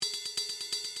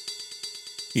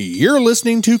You're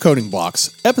listening to Coding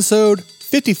Blocks, episode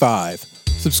 55.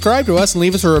 Subscribe to us and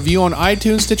leave us a review on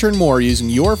iTunes, Stitcher, and more using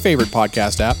your favorite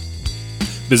podcast app.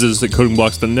 Visit us at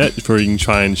codingblocks.net where you can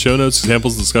find show notes,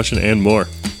 examples, discussion, and more.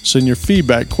 Send your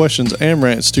feedback, questions, and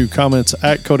rants to comments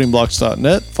at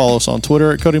codingblocks.net. Follow us on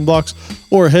Twitter at codingblocks,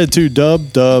 or head to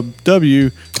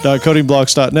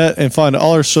www.codingblocks.net and find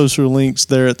all our social links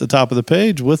there at the top of the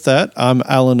page. With that, I'm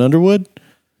Alan Underwood.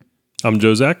 I'm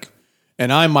Joe Zach.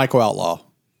 And I'm Michael Outlaw.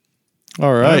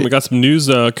 All right. We got some news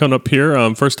coming up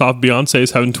here. First off,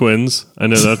 Beyonce's having twins. I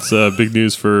know that's big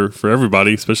news for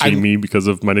everybody, especially me because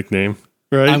of my nickname.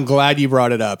 Right. I'm glad you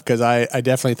brought it up because I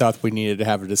definitely thought we needed to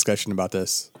have a discussion about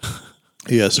this.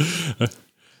 Yes.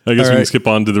 I guess we can skip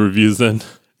on to the reviews then.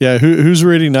 Yeah. Who's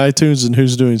reading iTunes and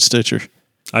who's doing Stitcher?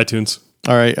 iTunes.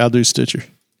 All right. I'll do Stitcher.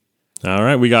 All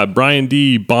right. We got Brian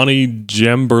D., Bonnie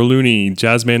Gemberluni,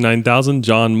 Jazzman 9000,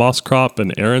 John Mosscrop,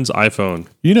 and Aaron's iPhone.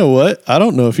 You know what? I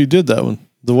don't know if you did that one.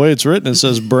 The way it's written, it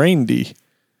says Brain D.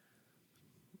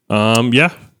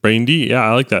 Yeah. Brain D. Yeah,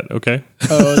 I like that. Okay.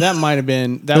 Oh, that might have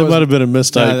been... That might have been a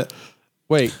mistype.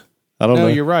 Wait. I don't know. No,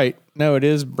 you're right. No, it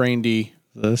is Brain D.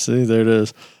 Let's see. There it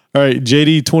is. All right.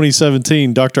 JD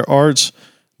 2017, Dr. Arts,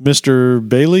 Mr.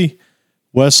 Bailey,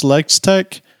 West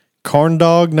Lextech,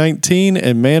 Carndog 19,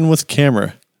 and Man with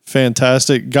Camera.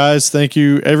 Fantastic. Guys, thank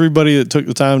you. Everybody that took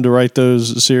the time to write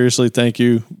those, seriously, thank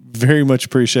you. Very much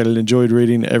appreciated. Enjoyed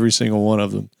reading every single one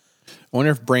of them. I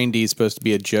wonder if Brain D is supposed to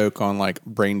be a joke on like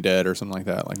Brain Dead or something like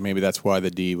that. Like maybe that's why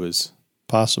the D was...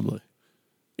 Possibly.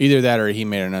 Either that or he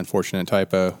made an unfortunate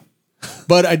typo.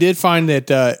 But I did find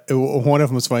that one of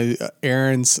them was funny.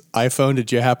 Aaron's iPhone,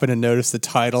 did you happen to notice the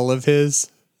title of his?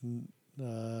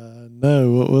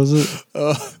 No, what was it?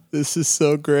 Oh, this is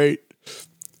so great.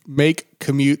 Make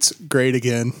commutes great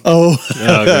again. Oh,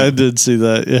 I did see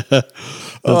that. Yeah. That's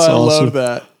I awesome. love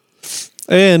that.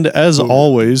 And as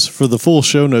always, for the full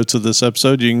show notes of this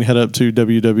episode, you can head up to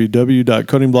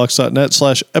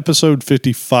www.codingblocks.net/episode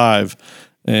 55.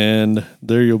 And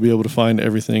there you'll be able to find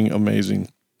everything amazing.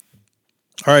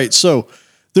 All right. So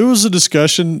there was a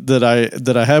discussion that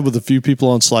I had with a few people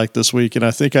on Slack this week, and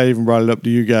I think I even brought it up to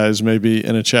you guys maybe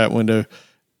in a chat window.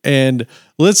 And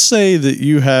let's say that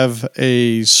you have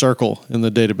a circle in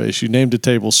the database. You named a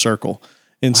table circle.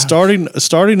 And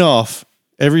starting off,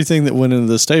 everything that went into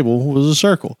this table was a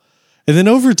circle. And then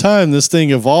over time, this thing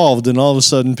evolved, and all of a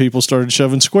sudden, people started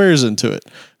shoving squares into it.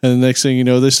 And the next thing you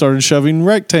know, they started shoving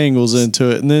rectangles into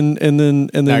it, and then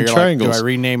triangles. Like, do I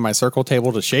rename my circle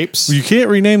table to shapes? You can't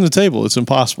rename the table; it's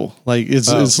impossible. Like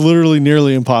it's literally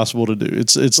nearly impossible to do.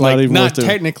 It's like not even not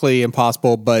technically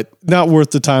impossible, but not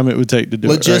worth the time it would take to do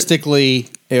logistically,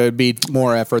 it. Right? It would be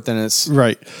more effort than it's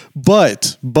right.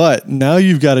 But now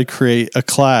you've got to create a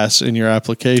class in your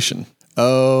application.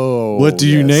 Oh, what do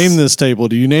you name this table?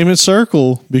 Do you name it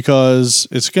circle because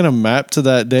it's going to map to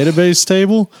that database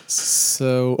table?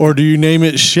 Or do you name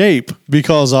it shape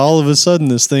because all of a sudden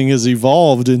this thing has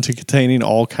evolved into containing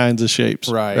all kinds of shapes?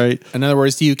 Right. In other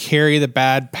words, do you carry the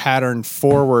bad pattern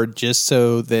forward just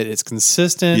so that it's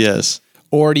consistent? Yes.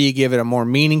 Or do you give it a more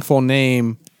meaningful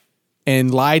name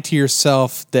and lie to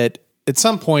yourself that at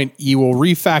some point you will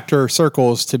refactor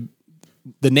circles to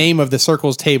the name of the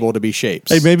circles table to be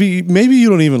shapes? Hey, maybe you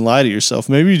don't even lie to yourself.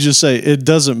 Maybe you just say it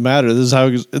doesn't matter.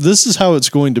 This is how it's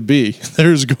going to be.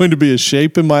 There's going to be a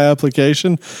shape in my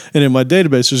application, and in my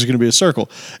database there's going to be a circle.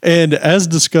 And as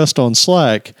discussed on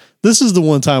Slack, this is the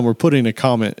one time where putting a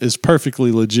comment is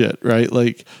perfectly legit, right?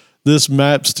 Like this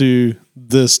maps to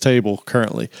this table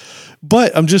currently.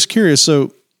 But I'm just curious.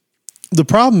 So the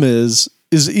problem is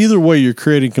either way you're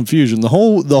creating confusion. The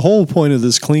whole point of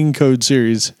this clean code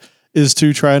series is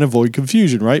to try and avoid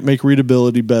confusion, right? Make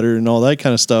readability better and all that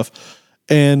kind of stuff.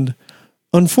 And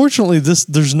unfortunately,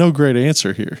 there's no great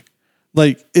answer here.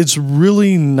 Like, it's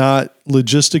really not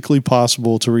logistically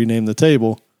possible to rename the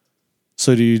table.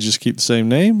 So do you just keep the same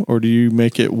name, or do you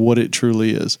make it what it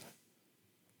truly is?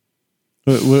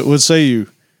 What say you?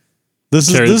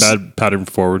 Carry the bad pattern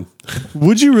forward.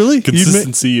 Would you really?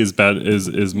 Consistency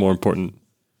is more important.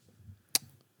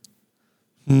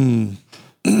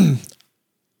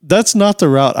 That's not the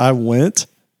route I went.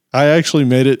 I actually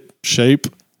made it shape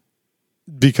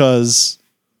because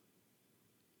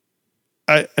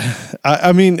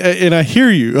I mean, and I hear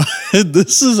you.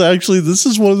 This is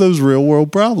one of those real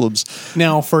world problems.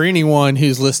 Now, for anyone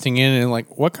who's listening in and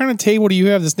like, what kind of table do you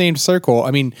have this named circle?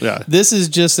 I mean, This is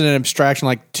just an abstraction,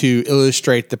 like to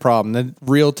illustrate the problem. The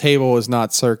real table is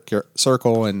not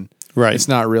circle, and it's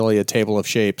not really a table of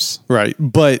shapes. Right.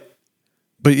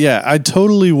 But yeah, I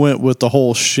totally went with the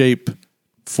whole shape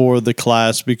for the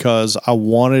class because I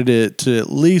wanted it to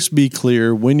at least be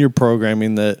clear when you're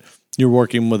programming that you're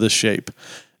working with a shape,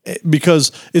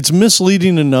 because it's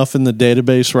misleading enough in the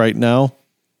database right now.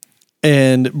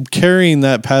 And carrying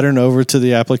that pattern over to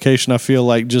the application, I feel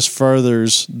like just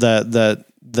furthers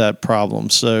that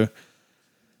problem. So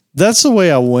that's the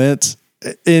way I went.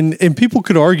 And people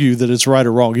could argue that it's right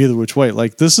or wrong either which way.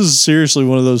 Like, this is seriously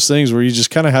one of those things where you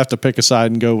just kind of have to pick a side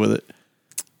and go with it.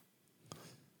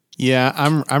 Yeah,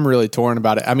 I'm really torn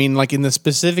about it. I mean, like in the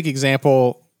specific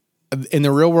example, in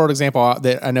the real world example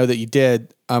that I know that you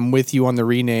did, I'm with you on the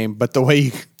rename, but the way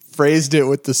you phrased it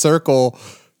with the circle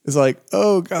is like,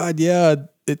 oh God, yeah,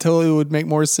 it totally would make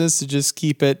more sense to just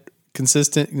keep it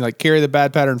consistent, like carry the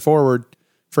bad pattern forward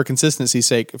for consistency's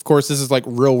sake. Of course, this is like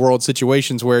real world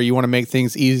situations where you want to make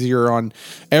things easier on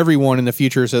everyone in the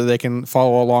future so that they can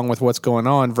follow along with what's going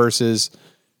on versus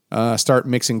start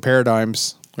mixing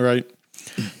paradigms. Right.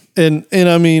 And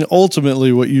I mean,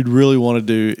 ultimately what you'd really want to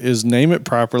do is name it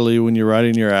properly when you're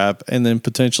writing your app, and then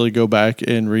potentially go back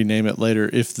and rename it later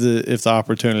if the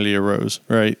opportunity arose.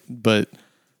 Right. But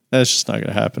that's just not going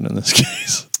to happen in this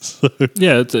case. So.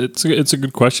 Yeah, it's a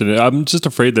good question. I'm just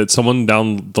afraid that someone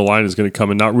down the line is going to come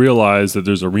and not realize that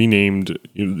there's a renamed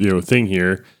thing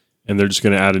here, and they're just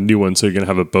going to add a new one, so you're going to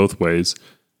have it both ways.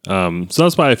 So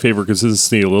that's why I favor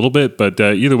consistency a little bit, but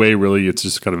either way, really, it's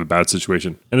just kind of a bad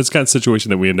situation, and it's kind of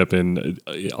situation that we end up in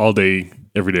all day,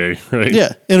 every day, right?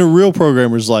 Yeah, in a real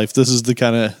programmer's life, this is the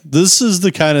kind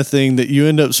of thing that you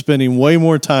end up spending way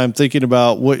more time thinking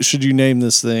about what should you name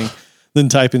this thing than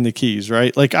typing the keys,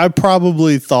 right? Like, I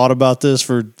probably thought about this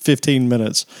for 15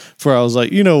 minutes before I was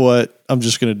like, you know what, I'm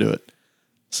just going to do it.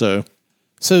 So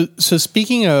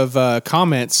speaking of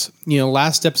comments,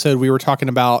 last episode we were talking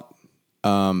about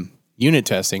unit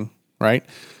testing, right?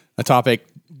 A topic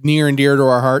near and dear to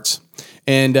our hearts.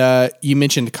 And you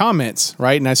mentioned comments,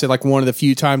 right? And I said, like, one of the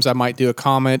few times I might do a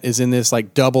comment is in this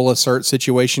like double assert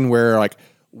situation where like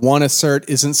one assert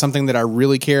isn't something that I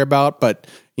really care about, but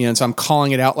so I'm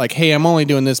calling it out like, hey, I'm only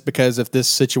doing this because if this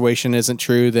situation isn't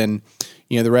true, then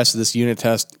the rest of this unit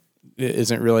test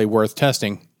isn't really worth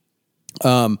testing.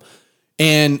 And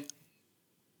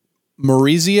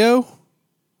Maurizio,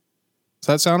 does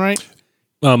that sound right?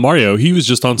 Mario, he was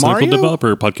just on Cynical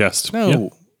Developer podcast. No, yeah.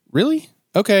 Really?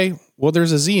 Okay. Well,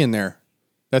 there's a Z in there.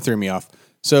 That threw me off.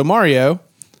 So Mario.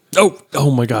 Oh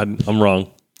my God. I'm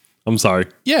wrong. I'm sorry.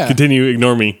 Yeah. Continue.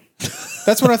 Ignore me.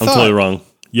 That's what I thought. I'm totally wrong.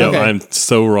 Yeah, okay. I'm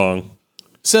so wrong.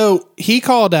 So he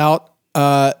called out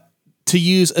to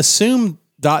use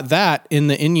assume.that in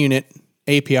the in-unit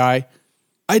API.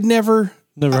 I'd never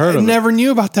heard of it. Never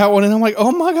knew about that one. And I'm like,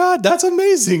 oh my God, that's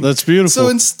amazing. That's beautiful. So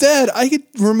instead, I could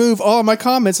remove all of my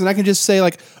comments and I can just say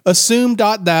like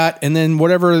assume.that and then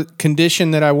whatever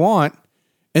condition that I want.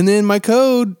 And then my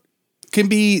code can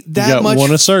be that much.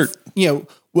 One assert.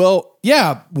 Well,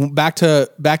 yeah, back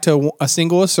to a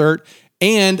single assert.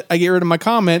 And I get rid of my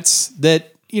comments that,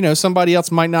 somebody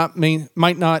else might not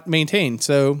maintain.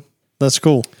 So that's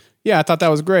cool. Yeah, I thought that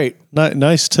was great.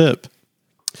 Nice tip.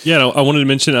 Yeah, no, I wanted to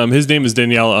mention his name is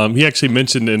Danielle. He actually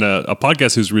mentioned in a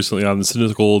podcast he was recently on, the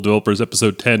Cynical Developers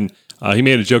episode 10, he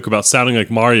made a joke about sounding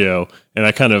like Mario, and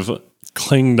I kind of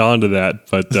clinged on to that.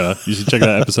 But you should check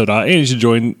that episode out, and you should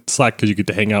join Slack because you get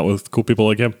to hang out with cool people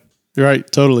like him. You're right,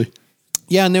 totally.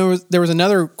 Yeah, and there was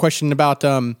another question about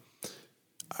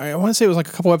I want to say it was like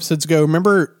a couple episodes ago.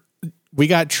 Remember, we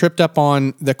got tripped up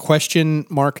on the question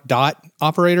mark dot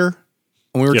operator,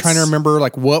 and we were trying to remember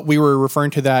like what we were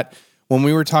referring to that when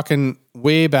we were talking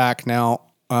way back now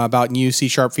about new C#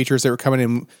 features that were coming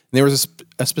in. There was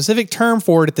a specific term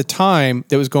for it at the time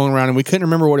that was going around, and we couldn't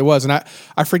remember what it was. And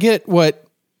I forget what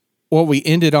we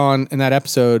ended on in that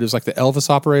episode. It was like the Elvis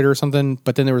operator or something,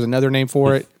 but then there was another name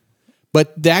for it.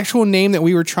 But the actual name that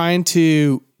we were trying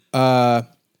to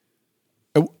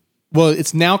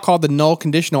it's now called the null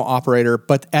conditional operator,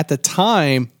 but at the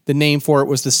time, the name for it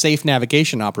was the safe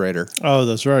navigation operator. Oh,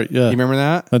 that's right. Yeah. You remember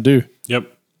that? I do.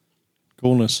 Yep.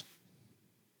 Coolness.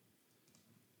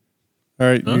 All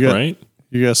right.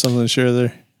 You got something to share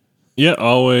there? Yeah,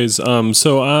 always.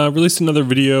 So I released another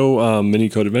video, mini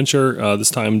code adventure, this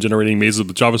time generating mazes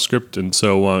with JavaScript. And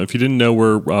so if you didn't know,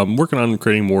 we're working on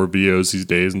creating more videos these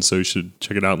days. And so you should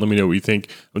check it out and let me know what you think.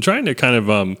 I'm trying to kind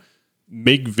of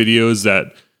make videos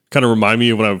that kind of remind me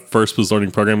of when I first was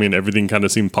learning programming and everything kind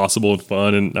of seemed possible and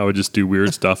fun, and I would just do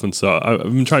weird stuff. And so I've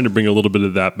been trying to bring a little bit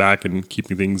of that back and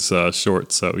keeping things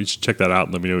short. So you should check that out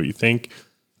and let me know what you think.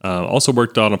 Also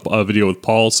worked on a video with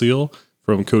Paul Seal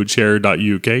from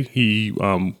codeshare.uk. He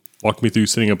walked me through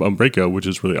setting up Umbraco, which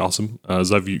is really awesome,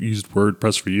 as I've used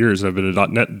WordPress for years and I've been a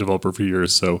 .NET developer for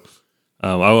years. So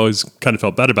I always kind of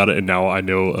felt bad about it, and now I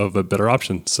know of a better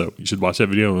option. So you should watch that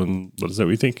video and let us know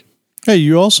what you think. Hey,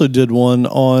 you also did one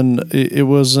on it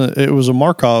was a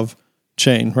Markov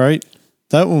chain, right?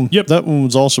 That one. Yep. That one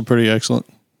was also pretty excellent.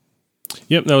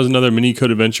 Yep, that was another mini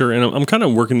code adventure, and I'm kind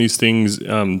of working these things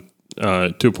to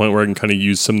a point where I can kind of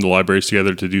use some of the libraries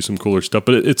together to do some cooler stuff.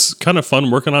 But it's kind of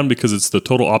fun working on because it's the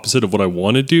total opposite of what I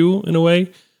want to do in a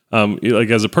way. Like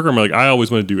as a programmer, like I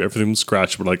always want to do everything from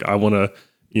scratch, but like I want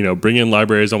to, bring in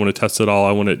libraries. I want to test it all.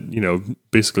 I want to,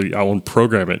 basically I want to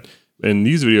program it. In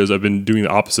these videos, I've been doing the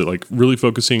opposite, like really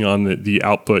focusing on the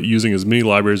output, using as many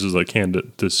libraries as I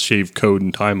can to shave code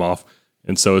and time off.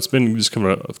 And so it's been just kind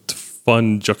of a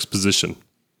fun juxtaposition.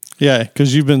 Yeah,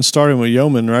 because you've been starting with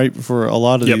Yeoman, right, for a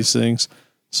lot of these things.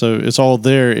 So it's all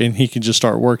there, and he can just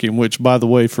start working, which, by the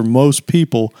way, for most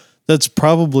people, that's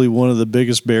probably one of the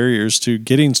biggest barriers to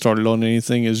getting started on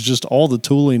anything is just all the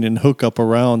tooling and hookup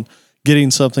around getting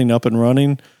something up and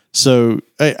running. So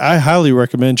I highly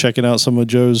recommend checking out some of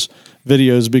Joe's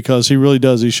videos because he really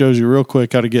does. He shows you real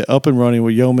quick how to get up and running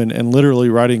with Yeoman and literally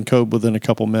writing code within a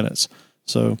couple minutes.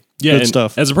 So good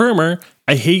stuff. As a programmer,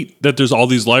 I hate that there's all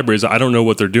these libraries. I don't know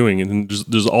what they're doing, and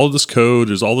there's all this code.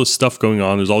 There's all this stuff going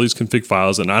on. There's all these config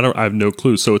files, and I have no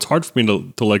clue. So it's hard for me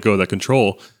to let go of that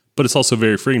control. But it's also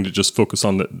very freeing to just focus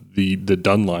on the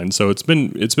done line. So it's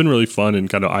been really fun and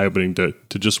kind of eye opening to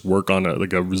just work on a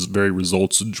very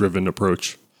results driven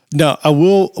approach. Now I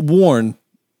will warn,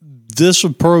 this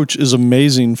approach is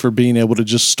amazing for being able to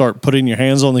just start putting your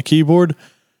hands on the keyboard.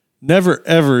 Never,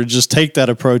 ever just take that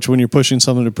approach when you're pushing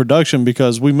something to production,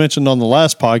 because we mentioned on the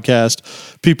last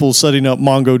podcast, people setting up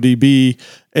MongoDB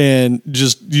and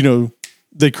just,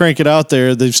 they crank it out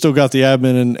there. They've still got the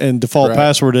admin and default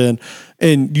password in,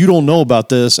 and you don't know about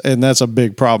this, and that's a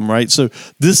big problem, right? So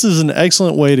this is an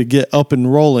excellent way to get up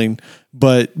and rolling,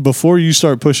 but before you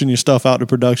start pushing your stuff out to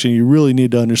production, you really need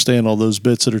to understand all those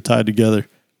bits that are tied together.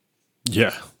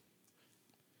 Yeah.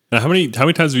 Now, how many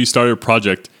times have you started a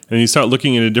project and you start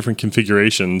looking into different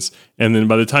configurations, and then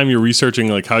by the time you're researching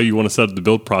like how you want to set up the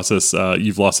build process,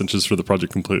 you've lost interest for the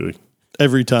project completely?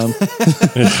 Every time.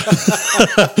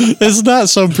 It's not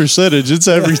some percentage. It's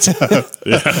every time.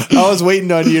 Yeah. I was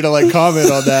waiting on you to comment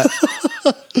on that.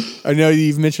 I know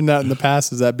you've mentioned that in the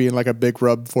past, as that being like a big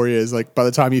rub for you, is like by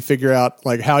the time you figure out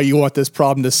like how you want this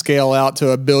problem to scale out to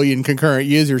 1 billion concurrent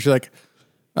users, you're like,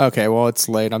 okay, well, it's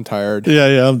late. I'm tired.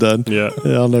 Yeah, I'm done. Yeah,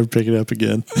 I'll never pick it up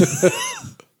again.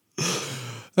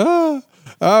 All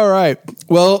right.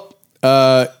 Well,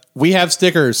 we have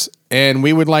stickers, and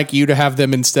we would like you to have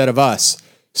them instead of us.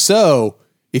 So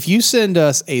if you send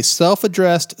us a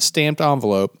self-addressed stamped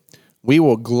envelope, we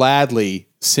will gladly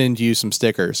send you some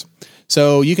stickers.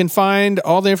 So you can find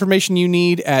all the information you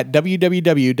need at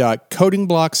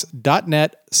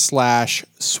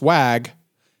www.codingblocks.net/swag,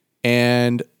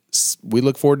 and we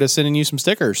look forward to sending you some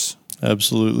stickers.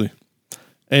 Absolutely.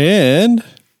 And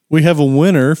we have a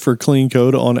winner for Clean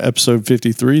Code on episode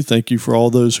 53. Thank you for all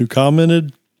those who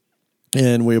commented,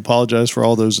 and we apologize for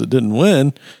all those that didn't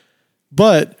win.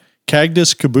 But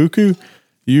Cactus Kabuku,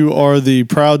 you are the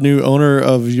proud new owner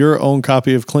of your own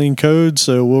copy of Clean Code,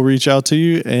 so we'll reach out to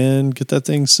you and get that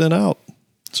thing sent out.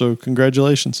 So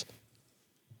congratulations.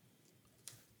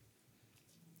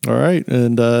 All right,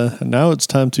 and now it's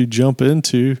time to jump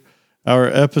into our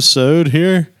episode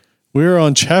here. We're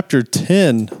on chapter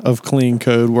 10 of Clean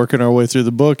Code, working our way through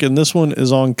the book, and this one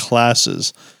is on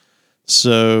classes.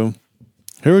 So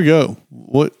here we go.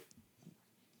 What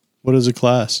is a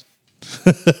class?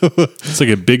 It's like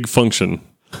a big function.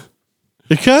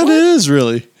 It kind of is,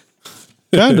 really.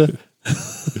 Kind of.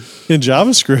 In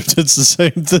JavaScript, it's the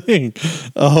same thing.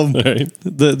 Right.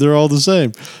 They're all the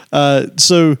same.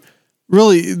 So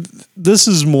really, this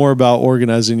is more about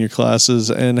organizing your classes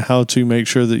and how to make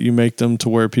sure that you make them to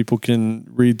where people can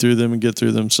read through them and get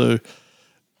through them. So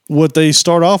what they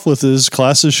start off with is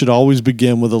classes should always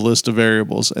begin with a list of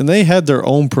variables. And they had their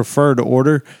own preferred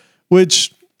order,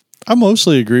 which I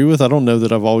mostly agree with. I don't know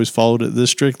that I've always followed it this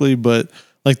strictly, but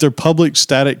like their public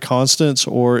static constants,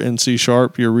 or in C#,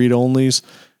 your read-onlys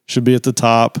should be at the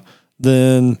top.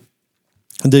 Then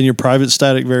your private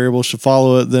static variables should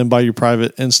follow it, then by your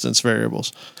private instance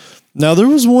variables. Now, there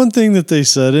was one thing that they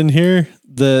said in here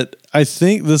that I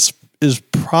think this is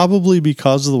probably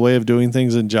because of the way of doing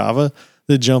things in Java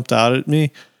that jumped out at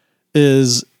me,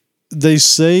 is they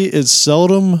say there's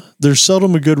seldom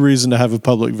a good reason to have a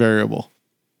public variable,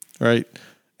 right?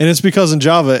 And it's because in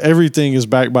Java, everything is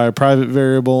backed by a private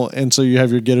variable, and so you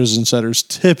have your getters and setters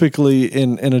typically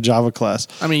in a Java class.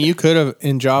 I mean, you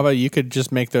could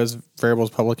just make those variables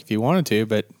public if you wanted to,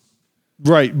 but...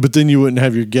 Right, but then you wouldn't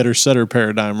have your getter-setter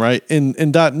paradigm, right? In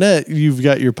 .NET, you've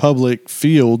got your public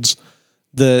fields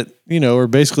that, are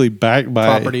basically backed by...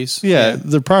 properties. Yeah,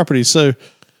 the properties. So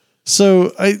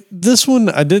So this one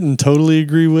I didn't totally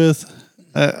agree with.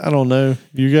 I don't know.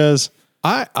 You guys?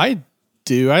 I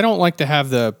do. I don't like to have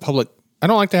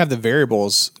the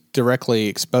variables directly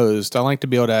exposed. I like to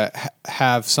be able to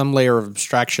have some layer of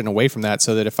abstraction away from that,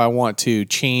 so that if I want to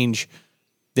change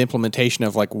the implementation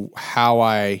of like how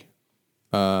I,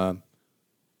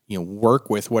 work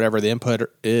with whatever the input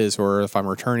is, or if I'm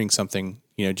returning something,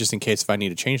 just in case if I need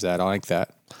to change that, I like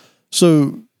that.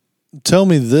 So tell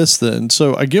me this then.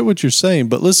 So I get what you're saying,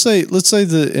 but let's say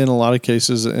that in a lot of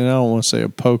cases, and I don't want to say a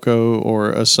POCO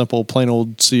or a simple plain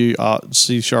old C#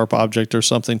 object or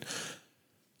something,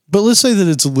 but let's say that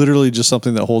it's literally just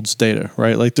something that holds data,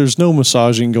 right? Like there's no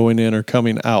massaging going in or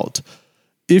coming out.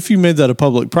 If you made that a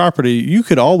public property, you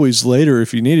could always later,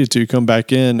 if you needed to, come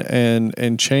back in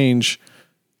and change,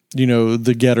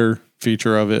 the getter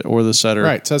feature of it or the setter.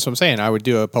 Right. So that's what I'm saying. I would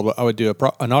do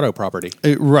an auto property.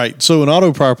 Right. So an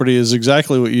auto property is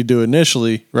exactly what you do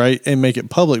initially, right? And make it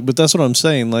public. But that's what I'm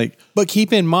saying. But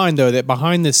keep in mind though, that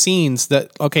behind the scenes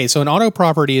so an auto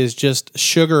property is just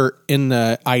sugar in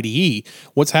the IDE.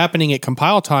 What's happening at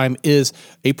compile time is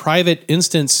a private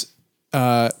instance,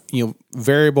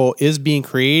 variable is being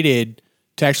created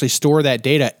to actually store that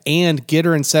data, and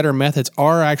getter and setter methods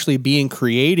are actually being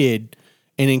created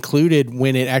and included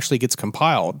when it actually gets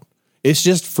compiled. It's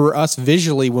just for us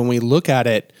visually, when we look at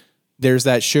it, there's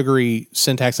that sugary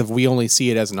syntax of we only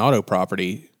see it as an auto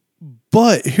property.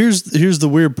 But here's the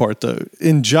weird part though.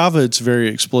 In Java, it's very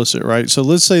explicit, right? So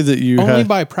let's say that you only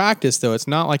by practice though. It's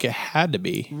not like it had to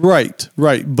be. Right.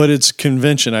 But it's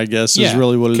convention, I guess, is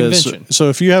really what it is. So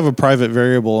if you have a private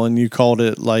variable and you called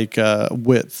it like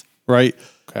width, right?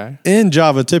 Okay. In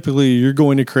Java, typically you're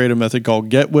going to create a method called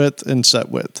getWidth and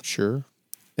setWidth. Sure.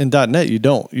 In .NET, you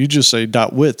don't. You just say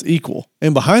 .width equal.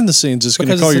 And behind the scenes, it's going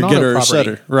to call your getter or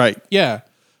setter. Right. Yeah.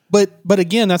 But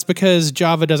again, that's because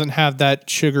Java doesn't have that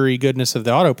sugary goodness of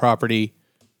the auto property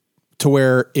to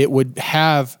where it would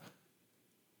have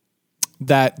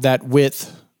that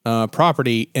width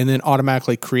property and then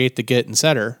automatically create the get and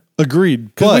setter.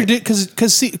 Agreed. Because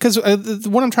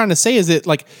what I'm trying to say is that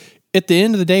like at the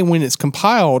end of the day, when it's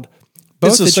compiled,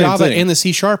 both the Java and the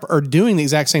C# are doing the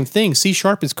exact same thing. C#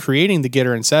 is creating the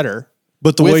getter and setter,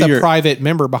 but with a private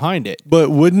member behind it. But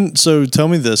tell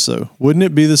me this though, wouldn't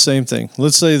it be the same thing?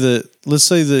 Let's say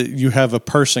that you have a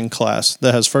person class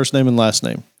that has first name and last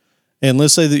name. And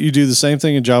let's say that you do the same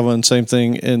thing in Java and same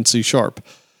thing in C#.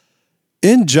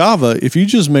 In Java, if you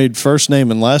just made first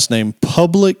name and last name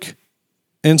public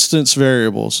instance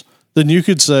variables, then you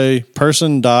could say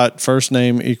person.first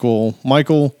name equal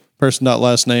Michael,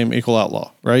 person.last name equal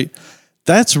outlaw, right?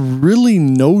 That's really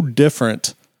no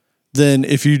different than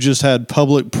if you just had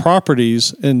public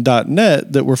properties in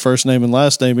 .NET that were first name and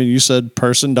last name, and you said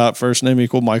person.first name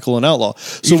equal Michael and outlaw.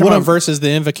 So what versus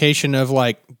the invocation of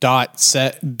like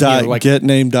 .set get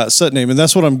name .set name, and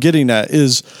that's what I'm getting at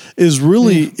is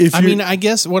really I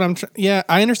guess what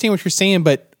I understand what you're saying,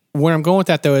 but where I'm going with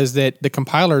that though is that the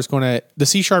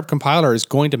C# compiler is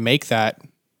going to make that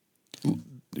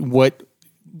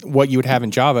what you would have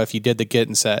in Java if you did the get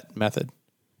and set method.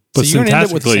 But so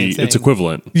syntactically, it's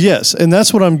equivalent. Yes, and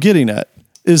that's what I'm getting at.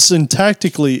 Is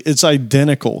syntactically, it's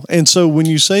identical. And so when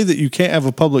you say that you can't have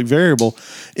a public variable,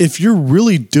 if you're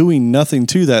really doing nothing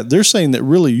to that, they're saying that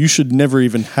really you should never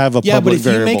even have a public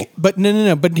variable. But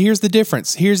here's the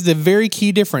difference. Here's the very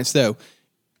key difference, though.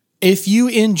 If you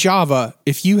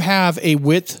have a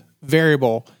width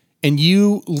variable and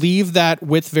you leave that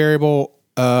width variable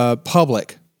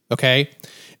public, okay?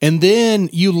 And then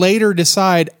you later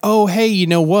decide, oh, hey, you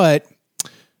know what?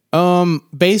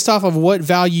 Based off of what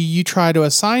value you try to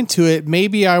assign to it,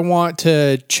 maybe I want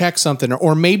to check something,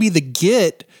 or maybe the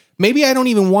get, maybe I don't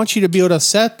even want you to be able to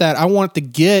set that. I want the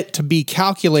get to be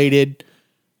calculated.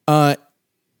 So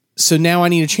now I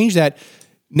need to change that.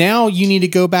 Now you need to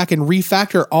go back and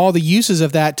refactor all the uses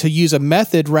of that to use a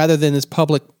method rather than this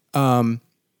public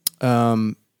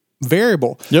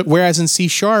variable. Yep. Whereas in C#,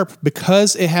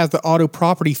 because it has the auto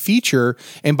property feature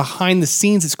and behind the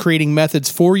scenes it's creating methods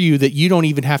for you that you don't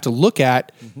even have to look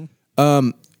at,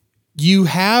 you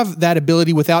have that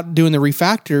ability without doing that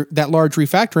large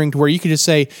refactoring, to where you could just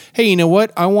say, hey, you know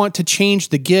what? I want to change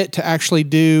the get to actually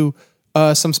do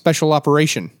some special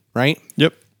operation, right?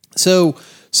 Yep. So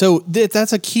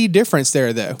that's a key difference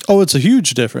there, though. Oh, it's a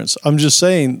huge difference. I'm just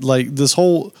saying, like, this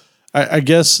whole... I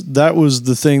guess that was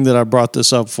the thing that I brought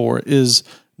this up for, is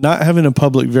not having a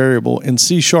public variable in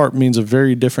C# means a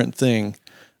very different thing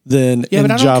than in Java. Yeah,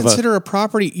 but I don't consider a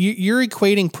property. You're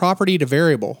equating property to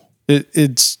variable.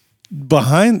 It's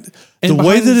behind the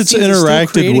way that it's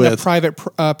interacted with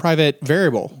a private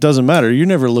variable doesn't matter. You're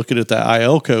never looking at that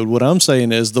IL code. What I'm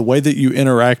saying is the way that you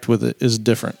interact with it is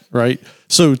different, right?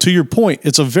 So to your point,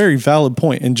 it's a very valid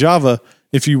point. In Java,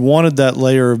 if you wanted that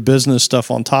layer of business stuff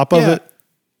on top of it,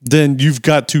 then you've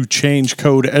got to change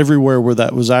code everywhere where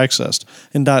that was accessed.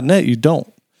 In .NET, you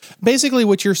don't. Basically,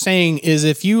 what you're saying is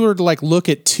if you were to like look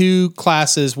at two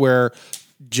classes where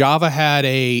Java had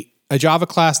a Java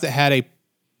class that had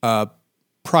a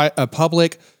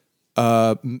public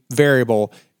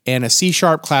variable and a C#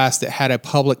 class that had a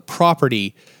public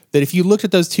property, that if you looked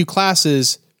at those two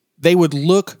classes, they would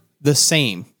look the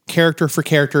same. Character for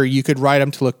character, you could write them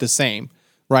to look the same,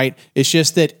 right? It's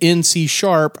just that in C#,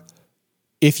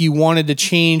 if you wanted to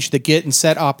change the get and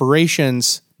set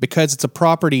operations because it's a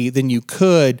property, then you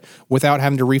could without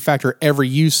having to refactor every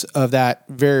use of that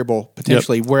variable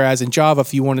potentially. Yep. Whereas in Java,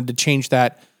 if you wanted to change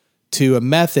that to a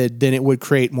method, then it would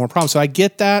create more problems. So I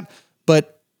get that,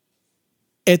 but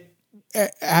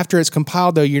after it's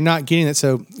compiled, though, you're not getting it.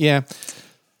 So yeah,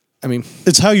 I mean,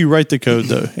 it's how you write the code,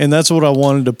 though, and that's what I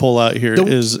wanted to pull out here.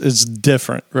 Is it's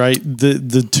different, right?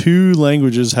 The two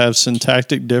languages have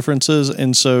syntactic differences,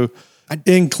 and so.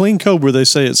 In clean code where they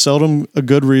say it's seldom a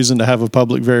good reason to have a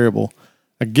public variable,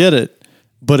 I get it,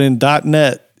 but in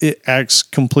 .NET it acts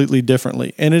completely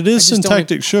differently, and it is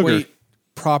syntactic sugar.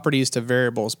 Properties to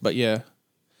variables, but yeah.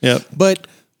 But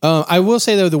I will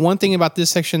say though, the one thing about this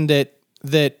section that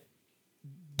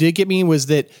did get me was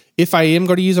that if I am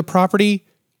going to use a property,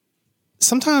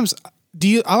 sometimes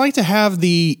I like to have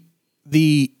the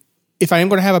if I am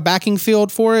going to have a backing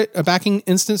field for it, a backing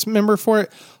instance member for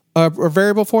it. Or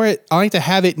variable for it, I like to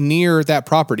have it near that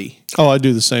property. Oh, I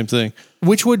do the same thing.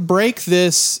 Which would break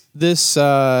this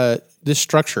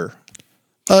structure.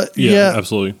 Yeah,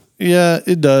 absolutely. Yeah,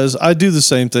 it does. I do the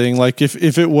same thing. Like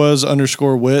if it was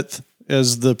 _width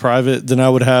as the private, then I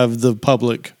would have the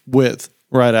public width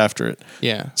right after it.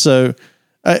 Yeah. So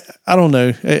I don't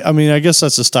know. I mean, I guess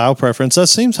that's a style preference. That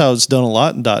seems how it's done a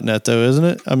lot in .NET, though, isn't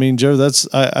it? I mean, Joe,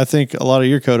 I think a lot of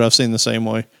your code I've seen the same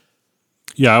way.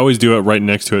 Yeah, I always do it right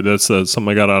next to it. That's something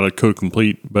I got out of Code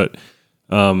Complete. But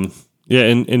in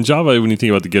Java, when you think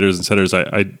about the getters and setters,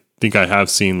 I think I have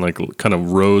seen like kind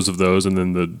of rows of those and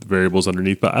then the variables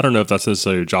underneath. But I don't know if that's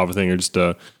necessarily a Java thing or just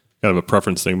kind of a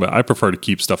preference thing. But I prefer to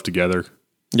keep stuff together.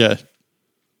 Yeah.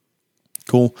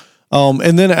 Cool.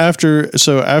 And then after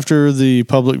the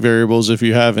public variables, if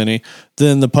you have any,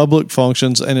 then the public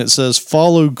functions, and it says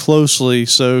followed closely.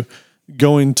 So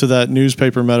going to that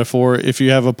newspaper metaphor, if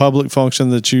you have a public function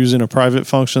that's using a private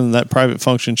function, that private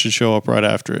function should show up right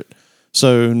after it.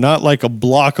 So not like a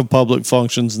block of public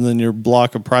functions and then your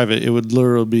block of private. It would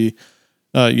literally be,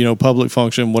 public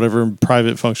function, whatever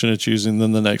private function it's using,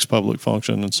 then the next public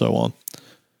function, and so on.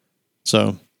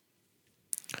 So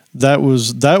that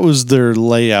was their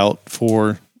layout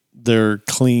for their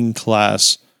clean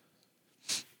class.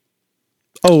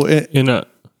 Oh,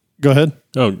 go ahead.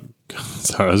 Oh.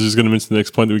 Sorry, I was just going to mention the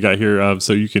next point that we got here,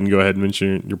 so you can go ahead and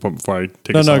mention your point before I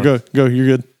take us on. Go. You're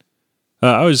good.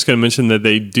 I was just going to mention that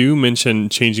they do mention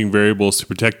changing variables to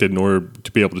protected in order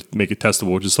to be able to make it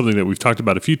testable, which is something that we've talked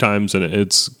about a few times, and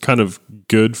it's kind of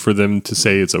good for them to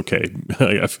say it's okay.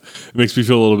 It makes me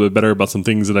feel a little bit better about some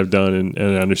things that I've done, and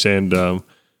I understand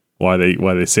why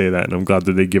they say that, and I'm glad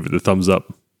that they give it the thumbs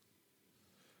up.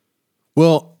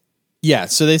 Well, yeah,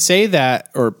 so they say that,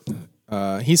 or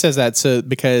he says that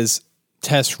because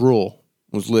test rule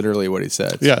was literally what he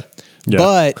said. Yeah.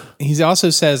 But he also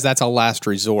says that's a last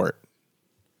resort.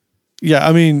 Yeah,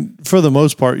 I mean, for the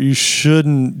most part, you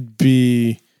shouldn't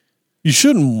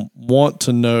want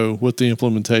to know what the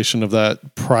implementation of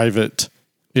that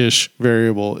private-ish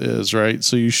variable is, right?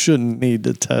 So you shouldn't need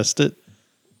to test it.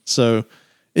 So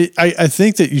I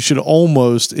think that you should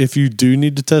almost, if you do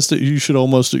need to test it, you should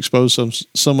almost expose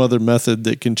some other method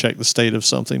that can check the state of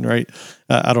something, right?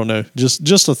 I don't know,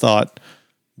 just a thought,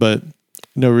 but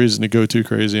no reason to go too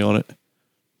crazy on it.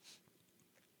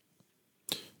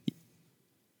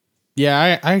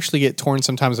 Yeah, I actually get torn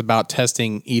sometimes about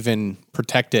testing even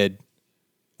protected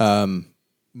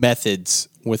methods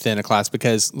within a class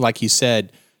because, like you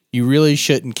said, you really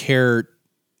shouldn't care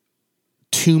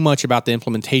too much about the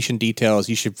implementation details.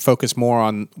 You should focus more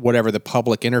on whatever the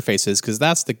public interface is because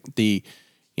that's the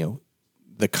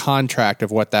contract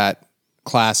of what that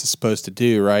class is supposed to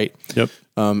do, right? Yep.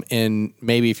 And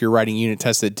maybe if you're writing unit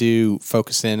tests that do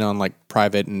focus in on like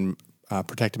private and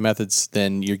protected methods,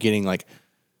 then you're getting like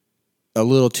a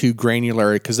little too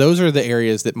granular because those are the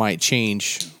areas that might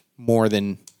change more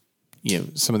than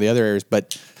some of the other areas.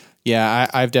 But yeah,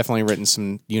 I've definitely written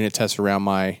some unit tests around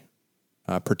my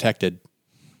protected.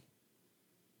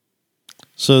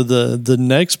 So the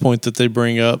next point that they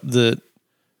bring up that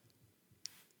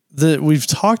we've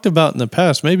talked about in the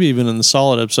past, maybe even in the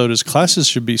solid episode, is classes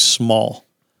should be small.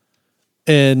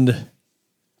 And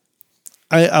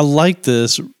I like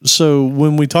this. So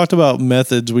when we talked about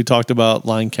methods, we talked about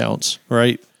line counts,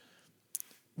 right?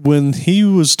 When he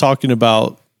was talking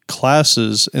about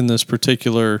classes in this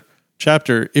particular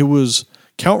chapter, it was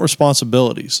count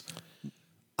responsibilities.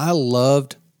 I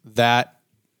loved that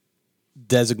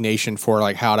designation for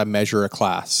like how to measure a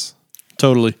class.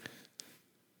 Totally.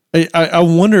 I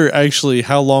wonder actually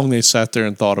how long they sat there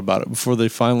and thought about it before they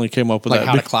finally came up with like that.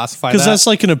 How to classify that? Because that's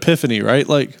like an epiphany, right?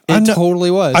 Like it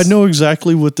totally was. I know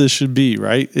exactly what this should be,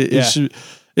 right?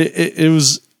 It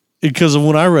was because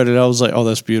when I read it, I was like, oh,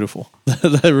 that's beautiful.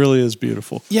 That really is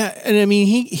beautiful. Yeah, and I mean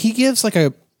he gives like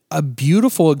a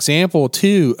beautiful example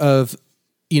too of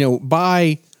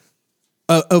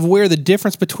of where the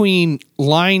difference between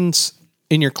lines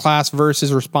in your class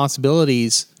versus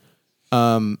responsibilities,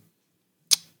 why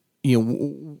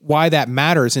that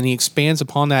matters, and he expands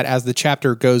upon that as the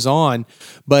chapter goes on.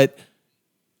 But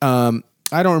I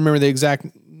don't remember the exact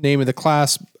name of the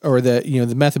class or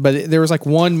the method, but there was like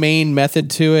one main method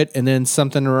to it, and then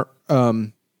something it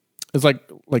was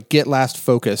like get last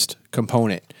focused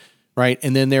component, right?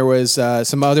 And then there was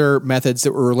some other methods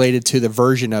that were related to the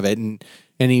version of it, and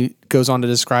he goes on to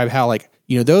describe how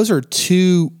those are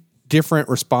two different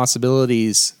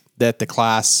responsibilities that the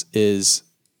class is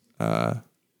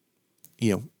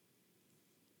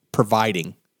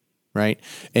providing, right?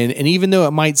 And even though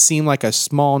it might seem like a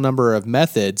small number of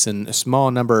methods and a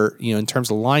small number, in terms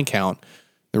of line count,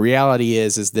 the reality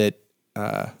is that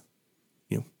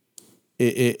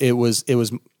it was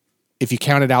if you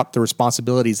counted out the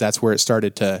responsibilities, that's where it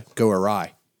started to go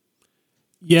awry.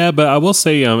 Yeah, but I will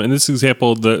say, in this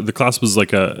example, the class was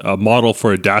like a model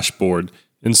for a dashboard.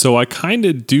 And so I kind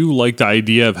of do like the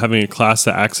idea of having a class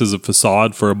that acts as a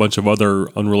facade for a bunch of other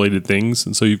unrelated things.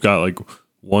 And so you've got like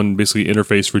one basically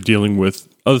interface for dealing with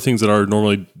other things that are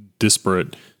normally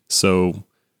disparate. So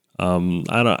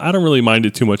I don't really mind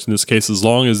it too much in this case, as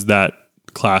long as that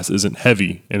class isn't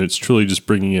heavy and it's truly just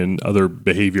bringing in other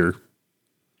behavior.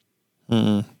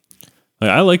 I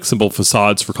like simple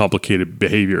facades for complicated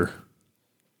behavior.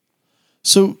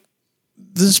 So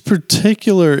this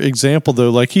particular example, though,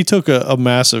 like he took a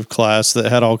massive class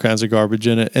that had all kinds of garbage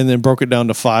in it and then broke it down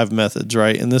to 5 methods,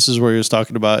 right? And this is where he was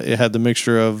talking about it had the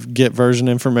mixture of get version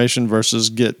information versus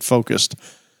get focused.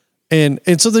 And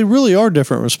so they really are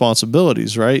different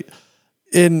responsibilities, right?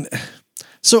 And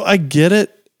so I get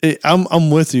it.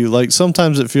 I'm with you. Like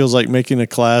sometimes it feels like making a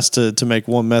class to make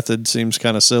one method seems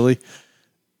kind of silly.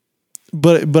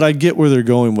 But I get where they're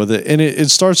going with it. And it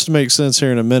starts to make sense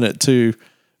here in a minute too,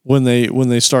 when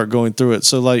they start going through it.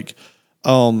 So like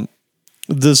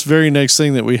this very next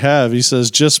thing that we have, he says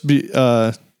just be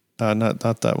not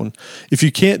that one. If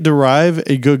you can't derive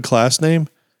a good class name,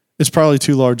 it's probably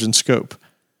too large in scope.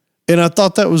 And I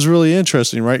thought that was really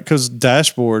interesting, right? Because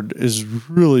dashboard is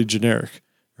really generic,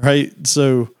 right?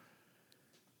 So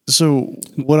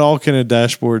what all can a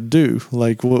dashboard do?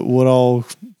 Like what all,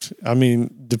 I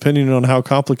mean, depending on how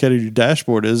complicated your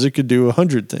dashboard is, it could do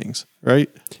 100 things, right?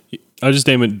 I just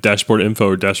name it dashboard info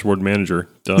or dashboard manager.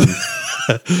 Done.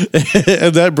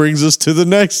 And that brings us to the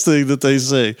next thing that they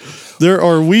say. There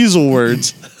are weasel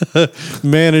words,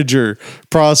 manager,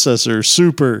 processor,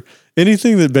 super,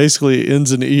 anything that basically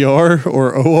ends in ER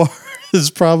or OR is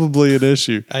probably an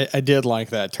issue. I did like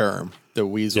that term, the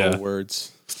weasel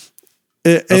words.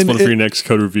 That's one for your next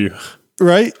code review.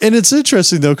 Right. And it's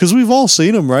interesting though, because we've all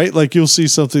seen them, right? Like you'll see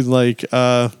something like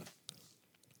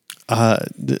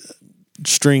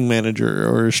string manager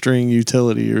or a string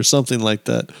utility or something like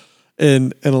that.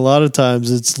 And a lot of times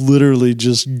it's literally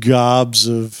just gobs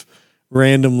of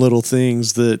random little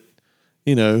things that,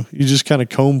 you just kind of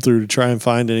comb through to try and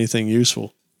find anything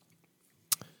useful.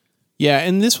 Yeah.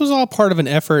 And this was all part of an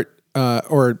effort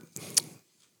or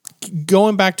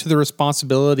going back to the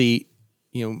responsibility,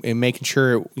 and making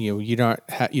sure, you don't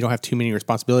have too many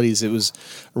responsibilities. It was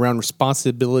around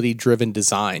responsibility driven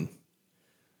design,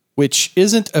 which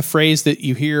isn't a phrase that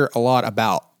you hear a lot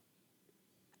about.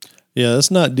 Yeah,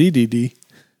 that's not DDD.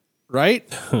 Right?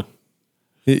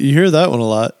 You hear that one a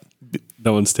lot.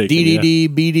 That one's taken. DDD,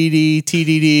 BDD,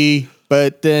 TDD,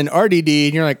 but then RDD,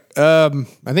 and you're like, I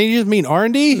think you just mean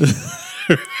R&D.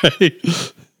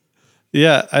 Right.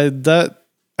 Yeah,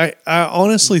 I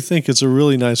honestly think it's a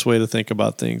really nice way to think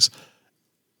about things.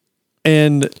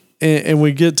 And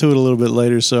we get to it a little bit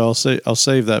later, so I'll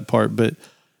save that part, but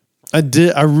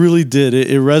I really did.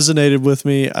 It resonated with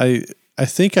me. I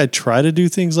think I try to do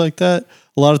things like that.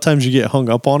 A lot of times you get hung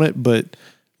up on it, but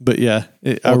But yeah,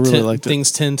 I really liked it.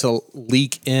 Things tend to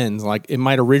leak in. Like it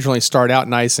might originally start out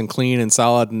nice and clean and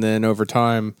solid, and then over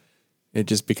time, it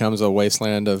just becomes a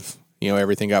wasteland of,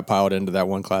 everything got piled into that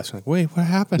one class. You're like, wait, what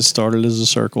happened? It started as a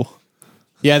circle.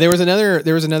 Yeah, there was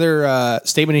another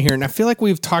statement in here, and I feel like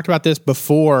we've talked about this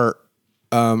before,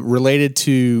 related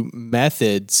to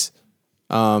methods.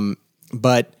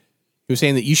 But he was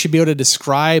saying that you should be able to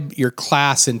describe your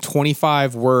class in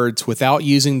 25 words without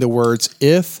using the words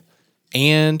if,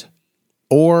 and,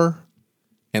 or,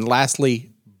 and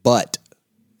lastly, but.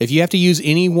 If you have to use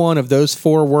any one of those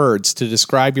 4 words to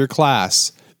describe your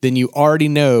class, then you already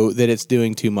know that it's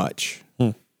doing too much.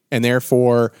 And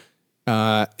therefore,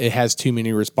 it has too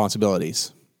many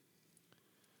responsibilities.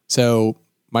 So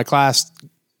my class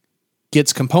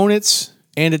gets components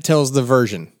and it tells the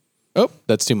version. Oh,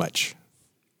 that's too much.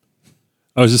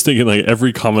 I was just thinking, like,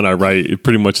 every comment I write, it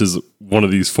pretty much is one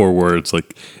of these 4 words.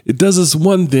 Like, it does this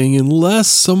one thing unless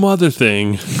some other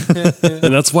thing.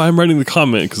 And that's why I'm writing the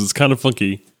comment, because it's kind of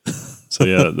funky. So,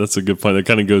 yeah, that's a good point.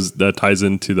 That ties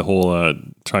into the whole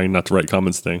trying not to write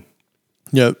comments thing.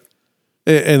 Yep.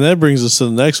 And that brings us to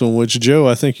the next one, which, Joe,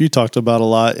 I think you talked about a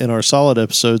lot in our solid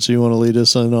episode. So you want to lead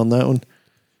us in on that one?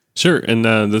 Sure, and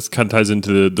this kind of ties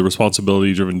into the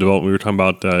responsibility-driven development we were talking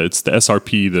about. It's the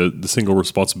SRP, the Single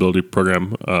Responsibility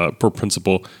Program per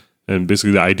principle, and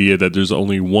basically the idea that there's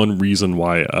only one reason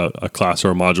why a class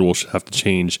or a module should have to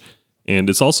change. And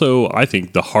it's also, I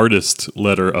think, the hardest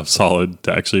letter of solid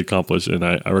to actually accomplish, and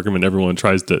I recommend everyone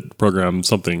tries to program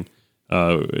something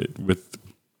with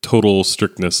total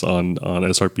strictness on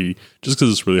SRP, just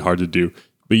because it's really hard to do.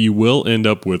 But you will end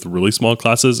up with really small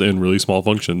classes and really small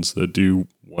functions that do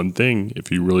one thing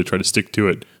if you really try to stick to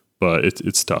it. But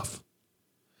it's tough.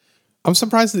 I'm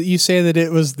surprised that you say that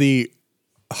it was the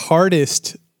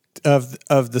hardest of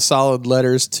the solid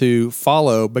letters to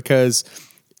follow, because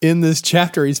in this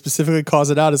chapter he specifically calls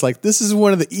it out as like, this is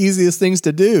one of the easiest things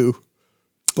to do.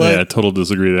 But yeah, total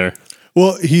disagree there.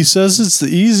 Well, he says it's the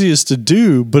easiest to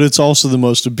do, but it's also the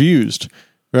most abused,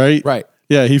 right? Right.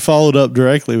 Yeah, he followed up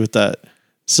directly with that.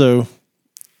 So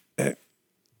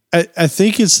I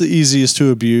think it's the easiest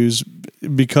to abuse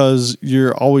because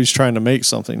you're always trying to make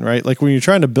something, right? Like when you're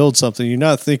trying to build something, you're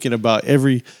not thinking about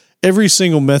every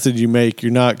single method you make.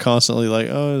 You're not constantly like,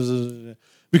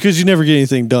 because you never get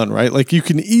anything done, right? Like you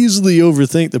can easily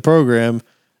overthink the program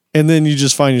and then you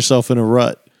just find yourself in a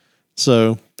rut.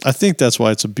 So I think that's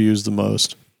why it's abused the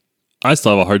most. I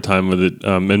still have a hard time with it,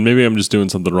 and maybe I'm just doing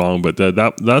something wrong, but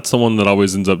that's the one that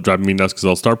always ends up driving me nuts, because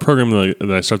I'll start programming and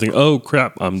then I start thinking, oh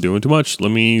crap, I'm doing too much.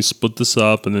 Let me split this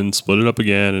up and then split it up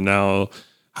again. And now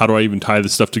how do I even tie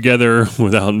this stuff together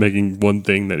without making one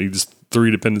thing that needs 3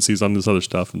 dependencies on this other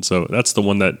stuff? And so that's the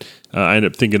one that I end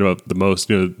up thinking about the most.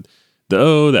 The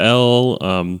O, the L,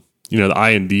 the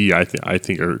I and D, I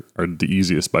think are the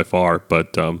easiest by far,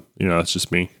 but that's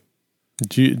just me.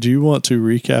 Do you want to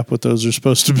recap what those are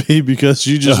supposed to be? Because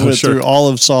you just went through all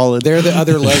of solid. They're the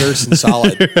other letters in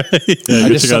solid. Right. Yeah, I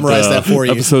just summarized that for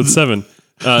you. Episode 7.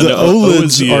 The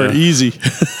OLEDs are easy.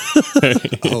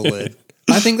 OLED.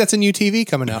 I think that's a new TV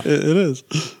coming out. It is.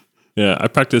 Yeah, I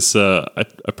practice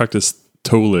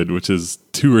TOLID, which is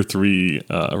 2 or 3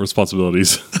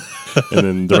 responsibilities, and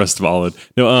then the rest of OLED.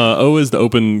 No, O is the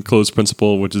open close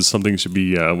principle, which is something should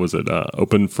be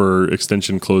open for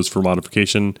extension, closed for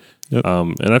modification. Yep.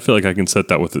 And I feel like I can set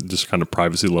that with just kind of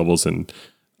privacy levels and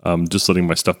just letting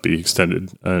my stuff be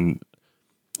extended. And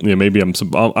maybe I'm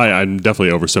definitely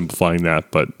oversimplifying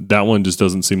that, but that one just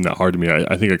doesn't seem that hard to me.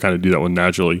 I think I kind of do that one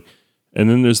naturally. And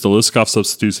then there's the Liskov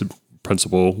substitution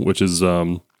principle, which is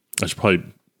I should probably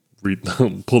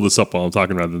pull this up while I'm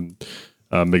talking rather than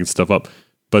making stuff up.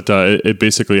 But it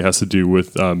basically has to do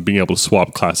with being able to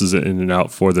swap classes in and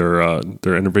out for their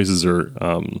interfaces or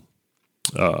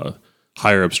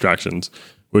higher abstractions,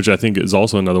 which I think is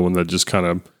also another one that just kind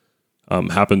of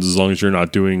happens as long as you're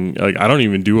not doing, like, I don't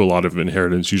even do a lot of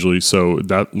inheritance usually, so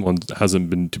that one hasn't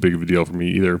been too big of a deal for me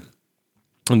either.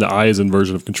 And the I is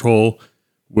inversion of control,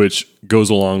 which goes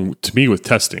along to me with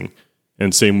testing.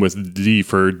 And same with D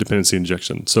for dependency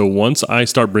injection. So once I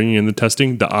start bringing in the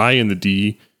testing, the I and the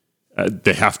D,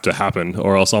 they have to happen,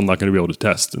 or else I'm not going to be able to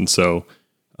test. And so,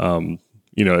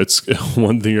 it's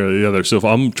one thing or the other. So if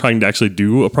I'm trying to actually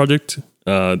do a project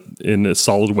in a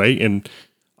solid way, and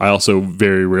I also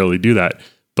very rarely do that,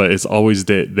 but it's always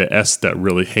the S that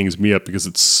really hangs me up because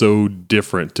it's so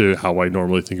different to how I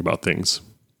normally think about things.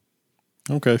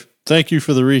 Okay. Thank you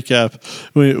for the recap.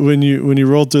 When you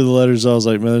rolled through the letters, I was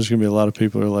like, man, there's going to be a lot of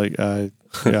people who are like, I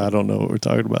don't know what we're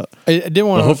talking about. I did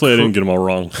want. Well, hopefully I didn't get them all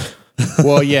wrong.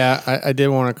 Well, yeah, I did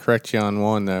want to correct you on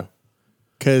one though,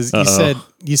 because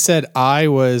you said I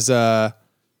was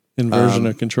Inversion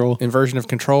of control. Inversion of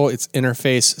control. It's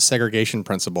interface segregation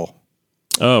principle.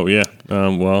 Oh, yeah.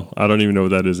 Well, I don't even know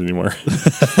what that is anymore.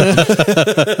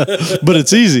 But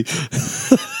it's easy.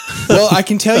 Well, I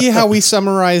can tell you how we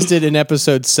summarized it in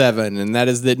episode 7, and that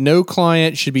is that no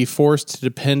client should be forced to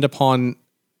depend upon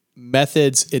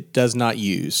methods it does not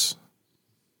use.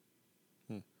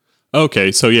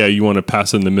 Okay, so yeah, you want to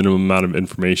pass in the minimum amount of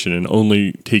information and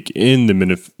only take in the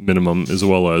minimum as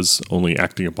well as only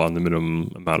acting upon the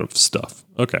minimum amount of stuff.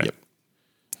 Okay. Yep.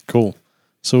 Cool.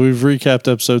 So we've recapped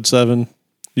episode 7.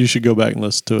 You should go back and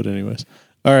listen to it anyways.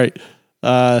 All right.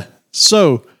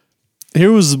 So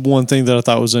here was one thing that I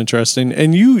thought was interesting,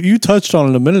 and you touched on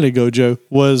it a minute ago, Joe,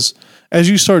 was as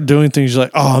you start doing things, you're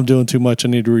like, oh, I'm doing too much. I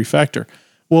need to refactor.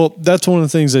 Well, that's one of the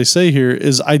things they say here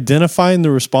is identifying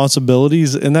the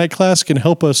responsibilities in that class can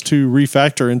help us to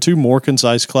refactor into more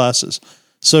concise classes.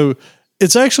 So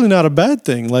it's actually not a bad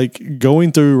thing, like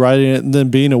going through, writing it, and then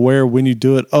being aware when you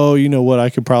do it, oh, you know what, I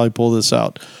could probably pull this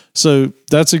out. So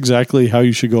that's exactly how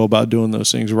you should go about doing those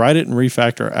things. Write it and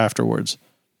refactor afterwards.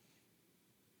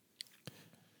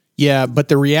 Yeah, but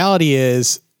the reality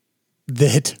is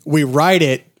that we write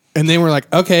it, and then we're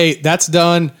like, okay, that's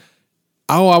done.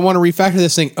 Oh, I want to refactor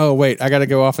this thing. Oh, wait, I got to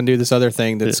go off and do this other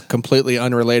thing that's completely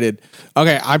unrelated.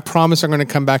 Okay, I promise I'm going to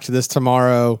come back to this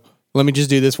tomorrow. Let me just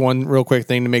do this one real quick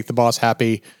thing to make the boss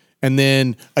happy. And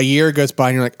then a year goes by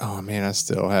and you're like, oh man, I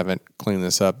still haven't cleaned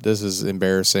this up. This is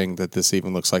embarrassing that this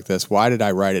even looks like this. Why did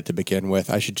I write it to begin with?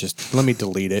 I should just, let me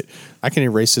delete it. I can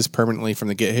erase this permanently from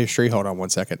the Git history. Hold on one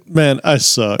second. Man, I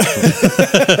suck.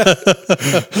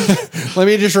 Let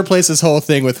me just replace this whole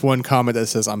thing with one comment that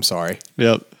says, I'm sorry.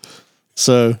 Yep.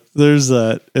 So there's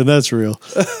that, and that's real.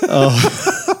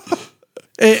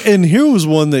 And here was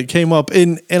one that came up,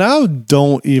 and I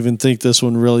don't even think this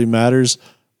one really matters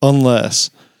unless.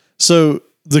 So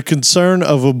the concern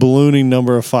of a ballooning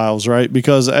number of files, right?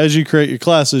 Because as you create your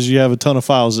classes, you have a ton of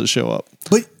files that show up.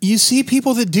 But you see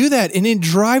people that do that, and it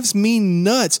drives me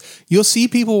nuts. You'll see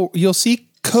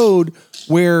code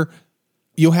where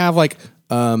you'll have like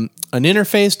an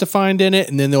interface defined in it,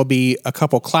 and then there'll be a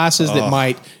couple classes that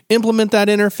might implement that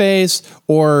interface,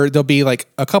 or there'll be like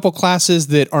a couple classes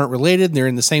that aren't related and they're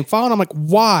in the same file. And I'm like,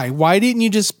 why? Why didn't you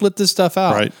just split this stuff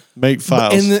out? Right. Make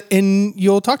files. And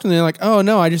you'll talk to them, and they're like, oh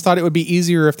no, I just thought it would be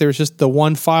easier if there was just the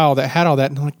one file that had all that.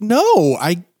 And I'm like, no,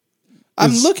 I'm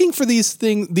looking for these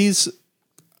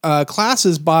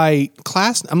classes by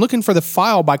class. I'm looking for the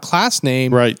file by class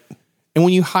name. Right. And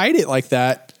when you hide it like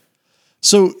that.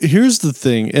 So here's the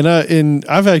thing, and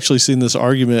I've actually seen this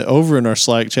argument over in our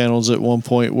Slack channels at one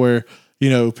point where, you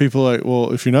know, people are like,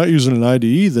 well, if you're not using an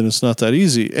IDE, then it's not that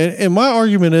easy. And my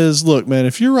argument is, look, man,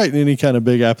 if you're writing any kind of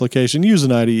big application, use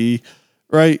an IDE,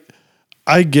 right?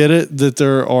 I get it that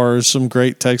there are some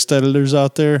great text editors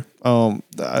out there.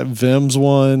 Vim's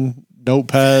one,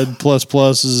 Notepad++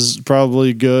 is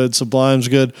probably good, Sublime's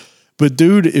good. But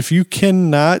dude, if you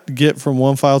cannot get from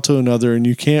one file to another and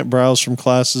you can't browse from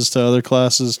classes to other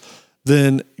classes,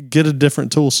 then get a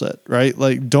different tool set, right?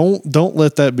 Like don't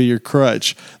let that be your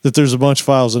crutch that there's a bunch of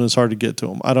files and it's hard to get to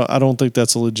them. I don't think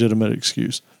that's a legitimate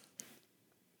excuse.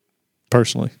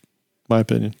 Personally, my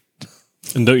opinion.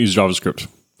 And don't use JavaScript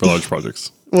for large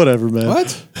projects. Whatever, man.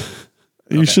 What?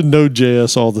 You should know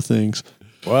JS all the things.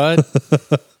 What?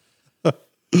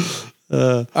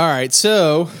 All right,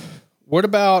 so what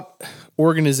about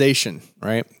organization,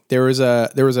 right? There was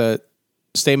a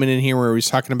statement in here where he was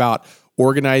talking about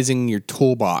organizing your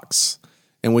toolbox.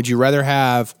 And would you rather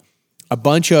have a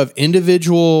bunch of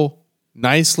individual,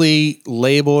 nicely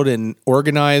labeled and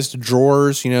organized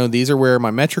drawers? You know, these are where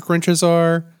my metric wrenches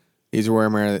are. These are where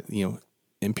my,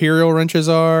 imperial wrenches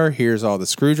are. Here's all the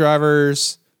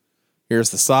screwdrivers. Here's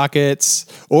the sockets.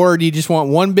 Or do you just want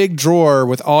one big drawer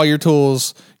with all your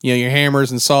tools, your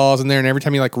hammers and saws in there, and every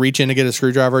time you reach in to get a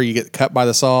screwdriver, you get cut by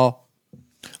the saw?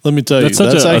 Let me tell you, that's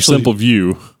actually a simple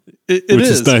view, which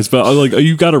is nice. But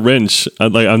you got a wrench.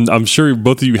 I'm sure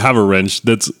both of you have a wrench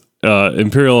that's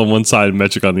imperial on one side and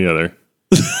metric on the other.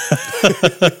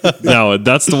 Now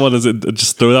that's the one.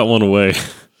 Just throw that one away.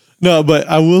 No, but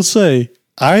I will say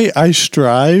I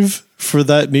strive for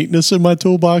that neatness in my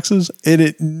toolboxes, and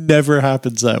it never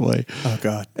happens that way. Oh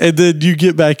God! And then you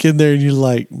get back in there and you're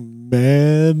like,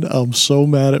 man, I'm so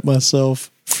mad at myself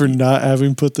for not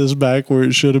having put this back where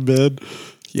it should have been.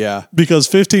 Yeah. Because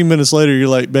 15 minutes later, you're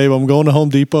like, babe, I'm going to Home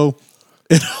Depot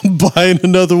and I'm buying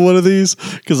another one of these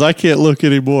because I can't look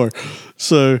anymore.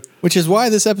 So, which is why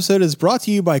this episode is brought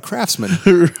to you by Craftsman.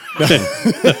 Right.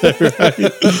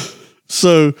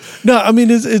 So no, I mean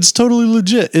it's totally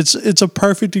legit. It's a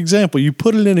perfect example. You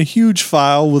put it in a huge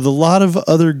file with a lot of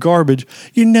other garbage,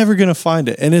 you're never going to find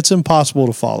it, and it's impossible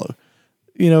to follow.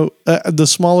 The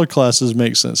smaller classes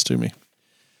make sense to me.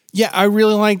 Yeah, I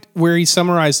really liked where he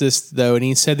summarized this though, and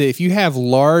he said that if you have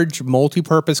large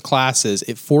multi-purpose classes,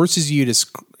 it forces you to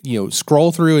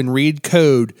scroll through and read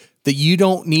code that you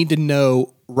don't need to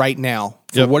know right now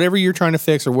for whatever you're trying to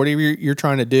fix or whatever you're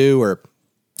trying to do, or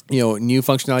new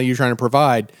functionality you're trying to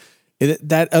provide.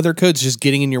 That other code's just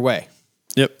getting in your way.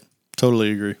 Yep,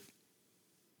 totally agree.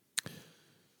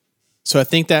 So I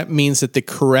think that means that the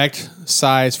correct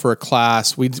size for a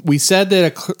class, we said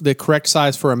that the correct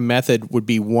size for a method would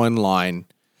be 1 line.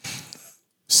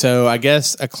 So I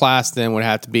guess a class then would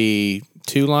have to be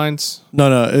 2 lines?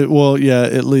 No.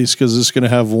 At least, because it's going to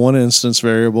have 1 instance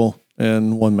variable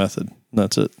and 1 method. And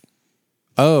that's it.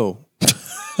 Oh.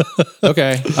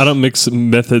 Okay. I don't mix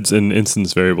methods and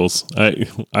instance variables. I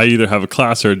either have a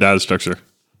class or a data structure.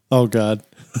 Oh, God.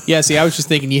 Yeah, see, I was just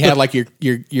thinking you had like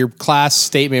your class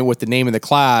statement with the name of the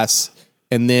class,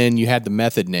 and then you had the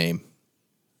method name.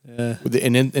 Yeah.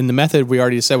 And the method we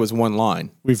already said was 1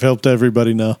 line. We've helped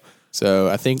everybody now. So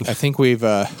I think we've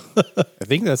I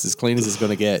think that's as clean as it's going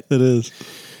to get. It is.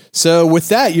 So with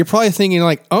that, you're probably thinking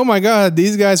like, "Oh my God,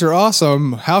 these guys are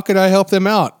awesome. How could I help them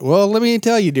out?" Well, let me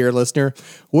tell you, dear listener,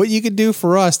 what you could do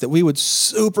for us that we would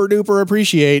super duper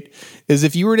appreciate is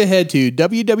if you were to head to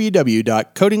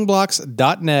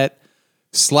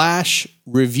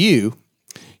www.codingblocks.net/review.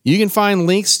 You can find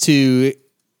links to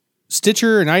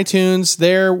Stitcher and iTunes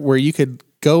there where you could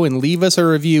go and leave us a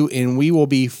review, and we will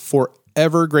be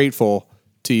forever grateful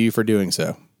to you for doing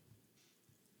so.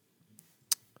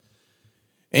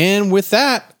 And with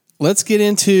that, let's get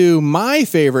into my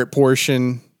favorite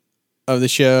portion of the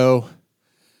show.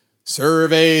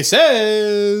 Survey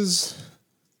says.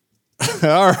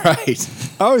 All right.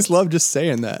 I always love just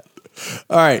saying that.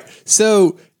 All right.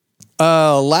 So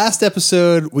last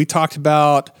episode, we talked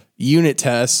about unit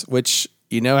tests, which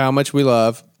you know how much we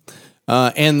love.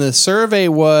 And the survey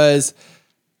was,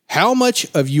 how much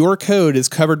of your code is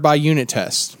covered by unit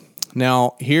tests?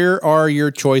 Now, here are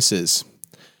your choices.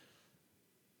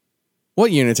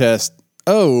 What unit test?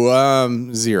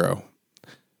 0.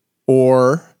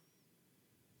 Or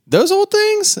those old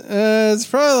things? It's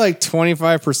probably like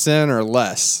 25% or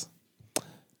less.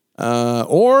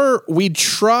 Or we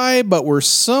try, but we're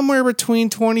somewhere between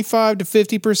 25 to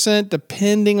 50%,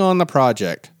 depending on the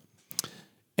project.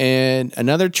 And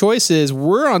another choice is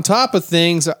we're on top of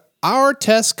things. Our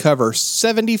tests cover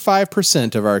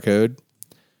 75% of our code.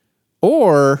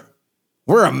 Or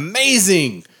we're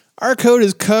amazing. Our code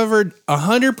is covered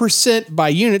 100% by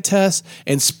unit tests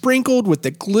and sprinkled with the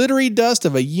glittery dust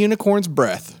of a unicorn's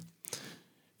breath.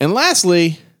 And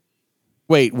lastly,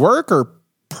 work or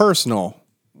personal?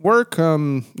 Work,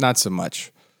 not so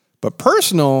much. But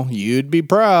personal, you'd be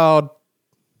proud.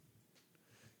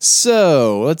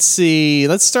 So, let's see.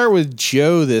 Let's start with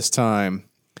Joe this time.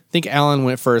 I think Alan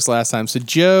went first last time. So,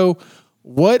 Joe,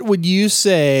 what would you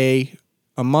say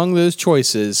among those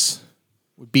choices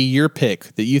would be your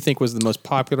pick that you think was the most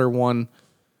popular one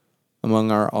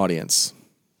among our audience?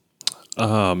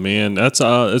 Oh man, that's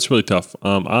really tough.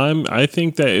 I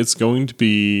think that it's going to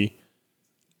be.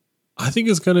 I think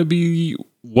it's going to be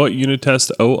what unit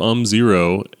test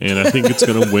 0, and I think it's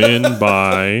going to win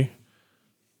by.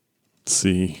 Let's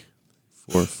see,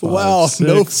 4, 5, wow, 6,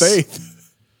 no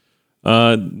faith.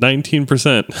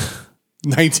 19%.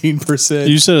 19%.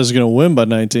 You said it was going to win by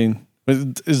 19.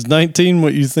 Is 19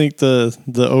 what you think the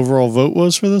overall vote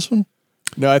was for this one?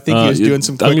 No, I think he was doing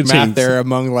some quick math there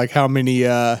among like how many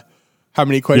questions yeah,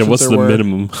 what's there were. the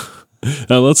minimum?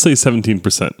 Let's say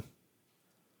 17%.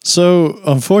 So,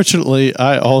 unfortunately,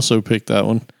 I also picked that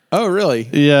one. Oh, really?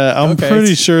 Yeah, I'm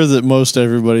pretty sure that most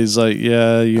everybody's like,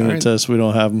 yeah, unit tests, we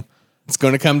don't have them. It's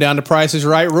going to come down to Price is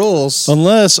Right rules.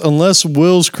 Unless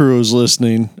Will's crew is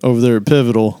listening over there at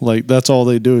Pivotal, like that's all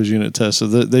they do is unit tests. So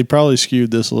they probably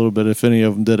skewed this a little bit if any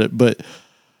of them did it. But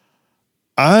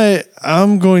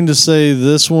I'm going to say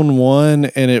this one won,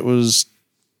 and it was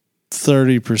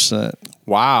 30%.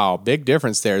 Wow, big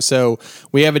difference there. So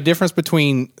we have a difference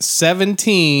between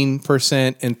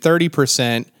 17% and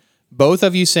 30%. Both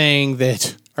of you saying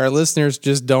that our listeners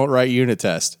just don't write unit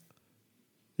tests.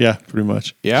 Yeah, pretty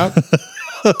much. Yeah.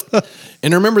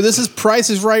 And remember, this is Price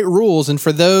is Right rules. And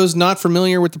for those not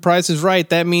familiar with the Price is Right,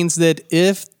 that means that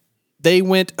if they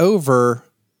went over,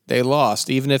 they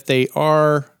lost, even if they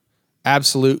are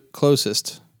absolute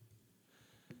closest.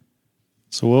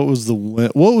 So what was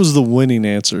the winning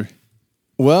answer?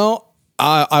 Well,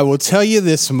 I will tell you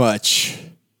this much.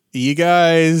 You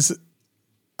guys,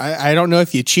 I don't know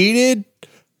if you cheated,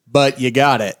 but you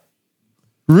got it.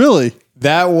 Really?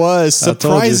 That was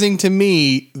surprising to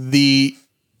me, the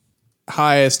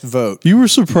highest vote. You were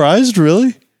surprised,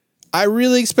 really? I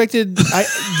really expected.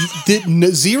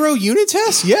 Zero unit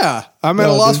test? Yeah. I'm at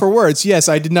a loss for words. Yes,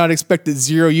 I did not expect that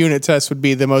 0 unit test would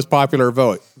be the most popular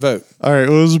vote. All right,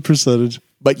 what was the percentage?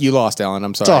 But you lost, Alan.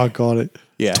 I'm sorry. Talk on it.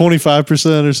 Yeah.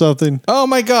 25% or something? Oh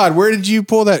my God, where did you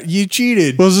pull that? You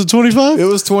cheated. Was it 25? It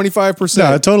was 25%.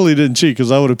 No, I totally didn't cheat because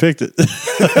I would have picked it.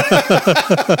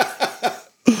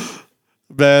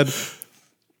 Bad.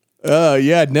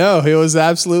 Yeah, no, it was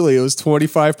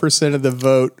 25% of the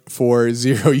vote for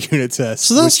 0 unit test.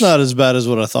 So that's not as bad as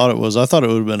what I thought it was. I thought it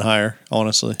would have been higher,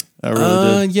 honestly. I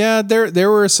really did. Yeah, there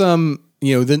were some,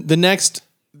 the next,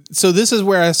 so this is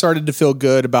where I started to feel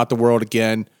good about the world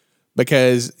again,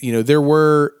 because, there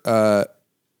were, the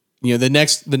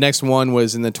next one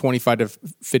was in the 25 to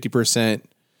 50%.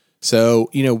 So,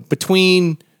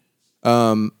 between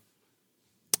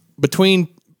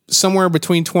somewhere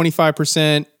between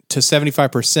 25% to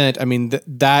 75%. I mean,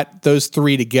 those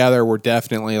three together were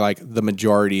definitely like the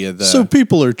majority of the. So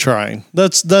people are trying.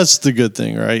 That's the good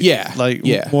thing, right? Yeah.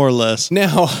 More or less.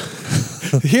 Now,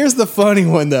 here's the funny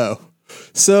one though.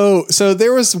 So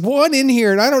there was one in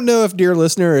here, and I don't know if, dear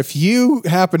listener, if you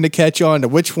happen to catch on to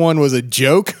which one was a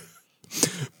joke,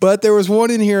 but there was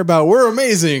one in here about, we're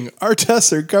amazing. Our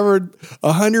tests are covered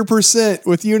 100%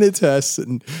 with unit tests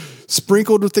and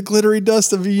sprinkled with the glittery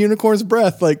dust of a unicorn's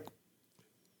breath. Like,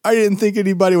 I didn't think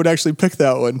anybody would actually pick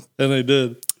that one. And they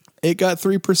did. It got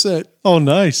 3%. Oh,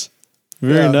 nice.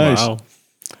 Very nice. Wow.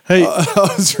 Hey, I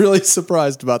was really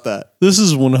surprised about that. This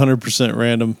is 100%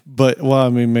 random, but, well, I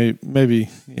mean, maybe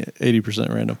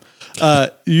 80% random.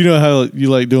 You know how you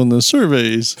like doing those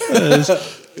surveys.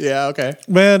 Yeah, okay.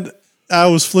 Man, I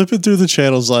was flipping through the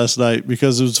channels last night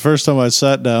because it was the first time I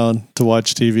sat down to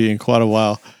watch TV in quite a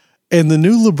while. And the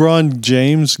new LeBron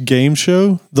James game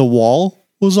show, The Wall,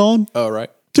 was on. Oh, right.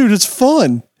 Dude, it's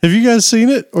fun. Have you guys seen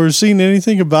it or seen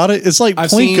anything about it? It's like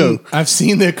Plinko. I've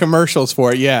seen the commercials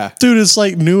for it, yeah. Dude, it's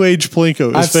like new age Plinko.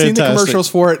 It's I've fantastic. seen the commercials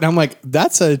for it, and I'm like,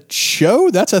 that's a show?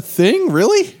 That's a thing?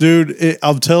 Really? Dude,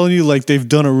 I'm telling you, like, they've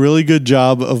done a really good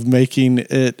job of making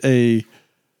it an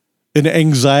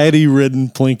anxiety-ridden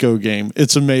Plinko game.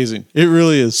 It's amazing. It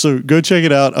really is. So go check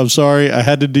it out. I'm sorry I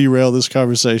had to derail this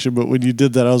conversation, but when you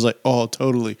did that, I was like, oh,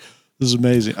 totally. This is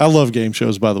amazing. I love game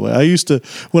shows, by the way.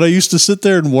 When I used to sit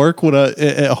there and work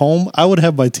at home, I would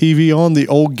have my TV on the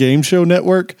old game show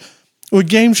network with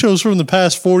game shows from the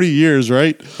past 40 years,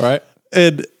 right? Right.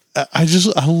 And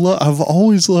I've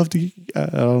always loved to, I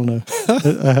don't know.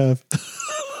 I have.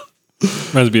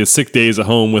 Reminds me of sick days at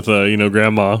home with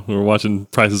grandma. We were watching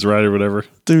Price is Right or whatever.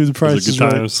 Dude, the Price is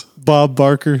Right. Times. Bob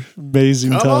Barker,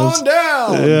 amazing times. Come on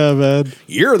down. Yeah, man.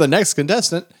 You're the next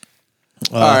contestant.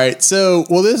 All right. So,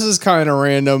 this is kind of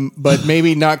random, but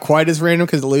maybe not quite as random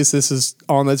because at least this is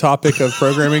on the topic of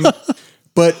programming.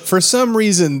 But for some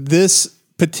reason, this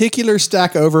particular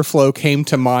Stack Overflow came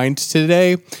to mind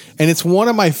today, and it's one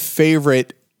of my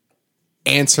favorite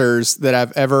answers that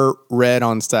I've ever read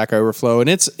on Stack Overflow, and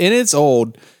it's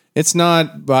old. It's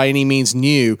not by any means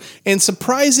new, and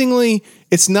surprisingly,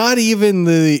 it's not even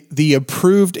the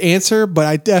approved answer. But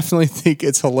I definitely think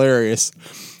it's hilarious.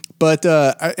 But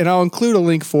and I'll include a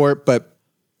link for it. But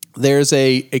there's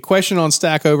a question on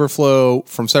Stack Overflow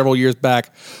from several years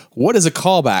back. What is a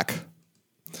callback,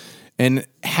 and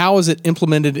how is it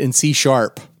implemented in C#?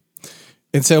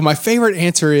 And so my favorite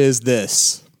answer is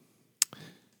this.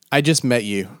 I just met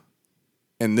you,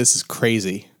 and this is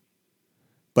crazy,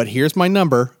 but here's my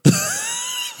number.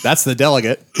 That's the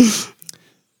delegate.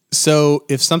 So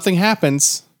if something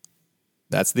happens,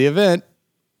 that's the event.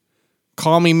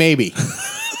 Call me maybe.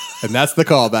 And that's the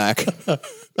callback.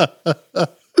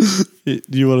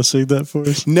 Do you want to sing that for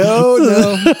us? No.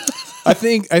 I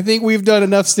think we've done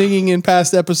enough singing in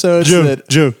past episodes.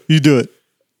 Joe, you do it.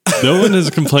 No one has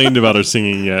complained about our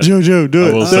singing yet. Joe, do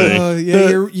it. I will say.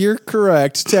 Yeah, you're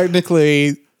correct.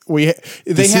 Technically,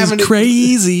 this haven't. Is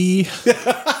crazy.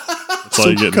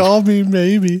 So call me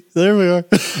maybe. There we are.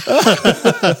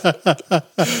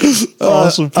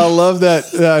 Awesome. I love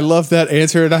that. I love that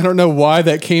answer, and I don't know why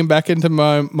that came back into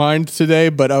my mind today,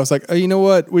 but I was like, oh, you know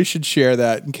what? We should share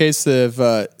that in case if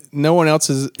no one else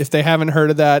is. If they haven't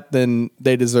heard of that, then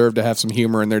they deserve to have some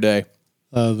humor in their day.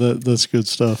 That's good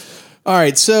stuff. All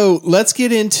right, so let's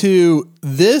get into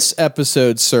this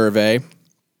episode survey,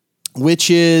 which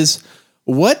is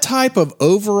what type of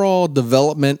overall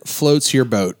development floats your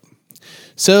boat?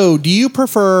 So do you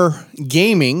prefer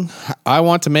gaming? I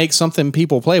want to make something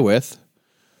people play with,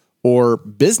 or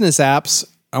business apps.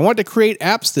 I want to create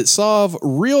apps that solve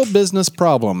real business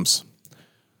problems.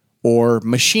 Or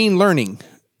machine learning.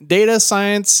 Data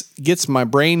science gets my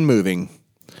brain moving.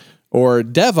 Or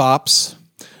DevOps.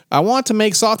 I want to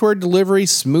make software delivery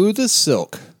smooth as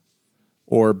silk.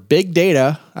 Or big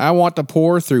data. I want to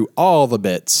pour through all the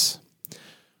bits.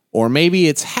 Or maybe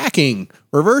it's hacking.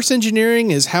 Reverse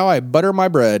engineering is how I butter my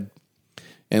bread.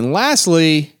 And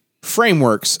lastly,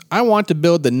 frameworks. I want to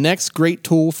build the next great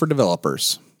tool for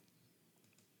developers.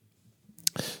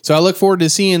 So I look forward to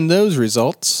seeing those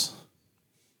results.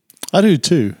 I do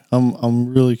too.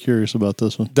 I'm really curious about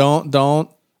this one. Don't.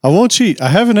 I won't cheat. I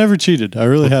haven't ever cheated. I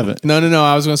really haven't. No.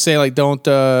 I was going to say, like, don't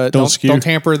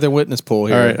tamper the witness pool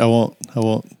here. All right, I won't.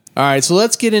 All right, so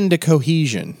let's get into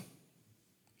cohesion.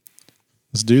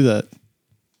 Let's do that.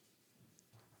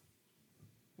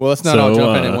 Well, let's not all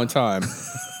jump in at one time.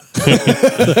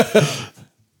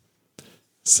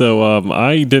 So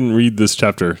I didn't read this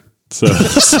chapter. So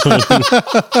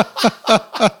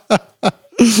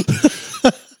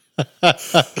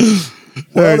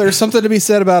well, there's something to be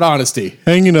said about honesty.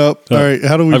 Hanging up. All right,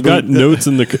 how do we? I've got notes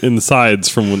in the sides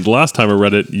from when the last time I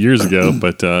read it years ago,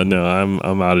 but no,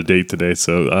 I'm out of date today,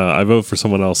 so I vote for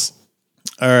someone else.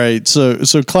 All right,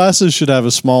 so classes should have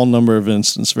a small number of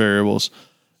instance variables,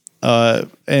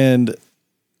 and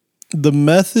the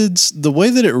methods, the way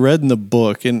that it read in the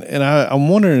book, and I'm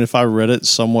wondering if I read it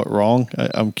somewhat wrong.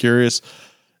 I'm curious.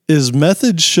 Is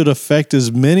methods should affect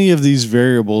as many of these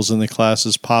variables in the class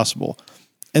as possible.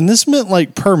 And this meant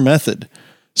like per method.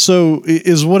 So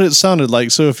is what it sounded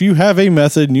like. So if you have a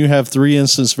method and you have 3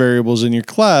 instance variables in your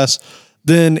class,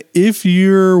 then if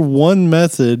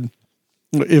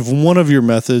one of your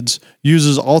methods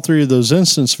uses all 3 of those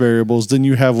instance variables, then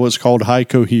you have what's called high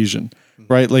cohesion,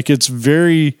 right? Like it's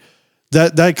very,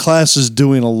 that class is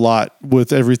doing a lot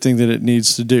with everything that it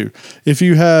needs to do. If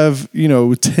you have,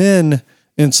 10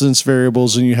 instance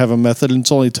variables and you have a method and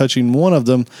it's only touching one of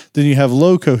them, then you have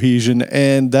low cohesion,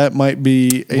 and that might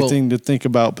be a thing to think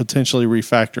about potentially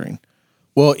refactoring.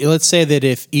 Well, let's say that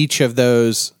if each of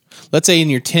those, let's say in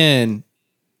your 10,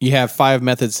 you have 5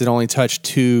 methods that only touch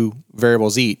 2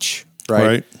 variables each,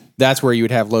 right? That's where you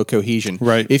would have low cohesion.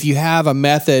 Right. If you have a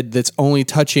method that's only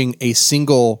touching if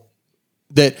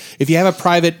you have a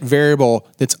private variable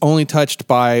that's only touched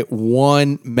by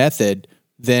one method,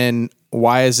 then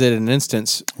why is it an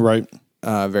instance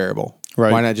variable?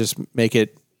 Right. Why not just make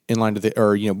it in line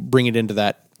to bring it into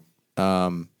that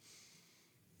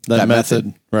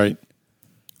method? Right.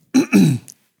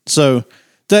 So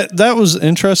that was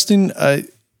interesting.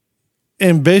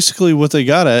 And basically what they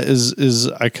got at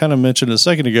is I kind of mentioned a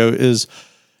second ago, is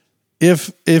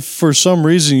if for some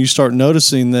reason you start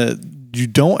noticing that you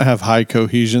don't have high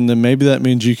cohesion, then maybe that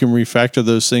means you can refactor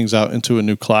those things out into a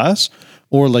new class.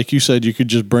 Or like you said, you could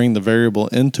just bring the variable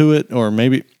into it, or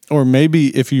maybe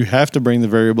if you have to bring the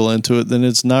variable into it, then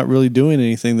it's not really doing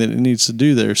anything that it needs to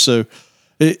do there. So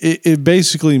it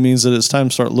basically means that it's time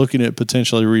to start looking at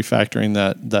potentially refactoring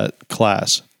that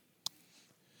class.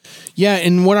 Yeah,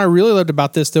 and what I really loved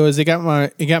about this though is it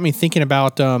got me thinking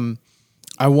about.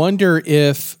 I wonder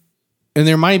if, and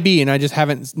there might be, and I just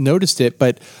haven't noticed it,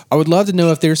 but I would love to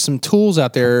know if there's some tools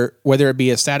out there, whether it be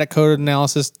a static code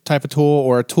analysis type of tool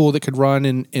or a tool that could run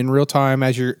in real time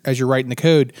as you're writing the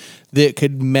code, that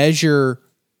could measure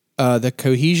the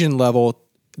cohesion level.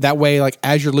 That way, like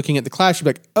as you're looking at the class, you're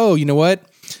like, oh, you know what?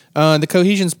 The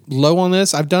cohesion's low on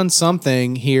this. I've done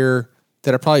something here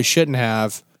that I probably shouldn't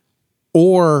have,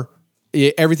 or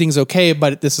everything's okay,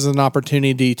 but this is an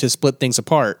opportunity to split things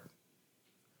apart.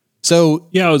 So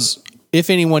yeah, if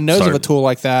anyone knows of a tool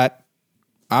like that,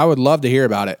 I would love to hear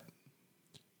about it.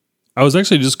 I was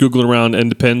actually just Googling around, and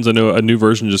depends. I know a new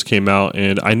version just came out,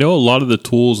 and I know a lot of the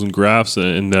tools and graphs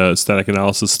and the static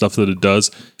analysis stuff that it does,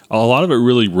 a lot of it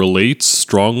really relates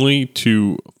strongly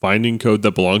to finding code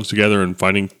that belongs together and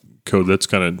finding code that's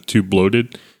kind of too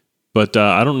bloated. But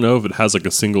I don't know if it has like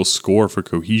a single score for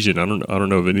cohesion. I don't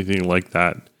know of anything like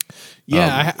that.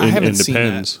 Yeah, I haven't seen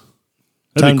that.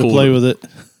 Time to play with it.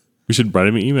 We should write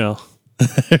him an email.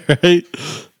 Right.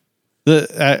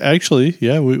 Actually,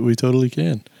 yeah, we totally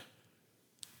can.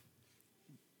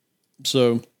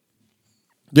 So,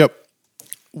 yep.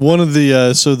 One of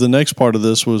the so the next part of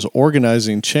this was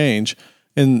organizing change,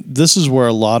 and this is where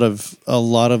a lot of the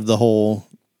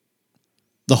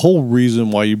whole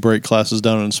reason why you break classes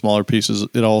down in smaller pieces,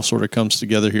 it all sort of comes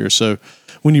together here. So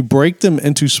when you break them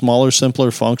into smaller,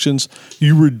 simpler functions,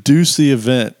 you reduce the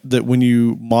event that when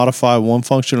you modify one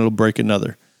function, it'll break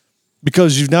another.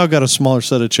 Because you've now got a smaller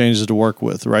set of changes to work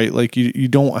with, right? Like you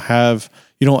don't have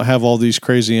all these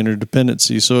crazy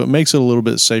interdependencies, so it makes it a little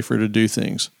bit safer to do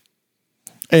things.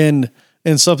 And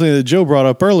And something that Joe brought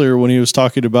up earlier when he was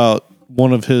talking about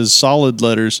one of his solid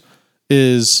letters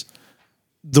is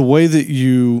the way that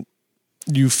you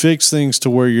fix things to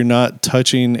where you're not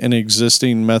touching an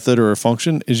existing method or a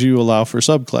function is you allow for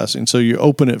subclassing. So you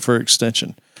open it for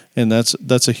extension. And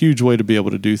that's a huge way to be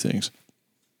able to do things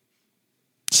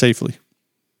safely.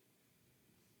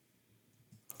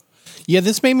 Yeah,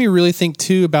 this made me really think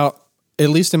too about, at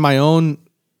least in my own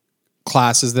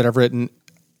classes that I've written,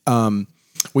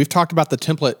 we've talked about the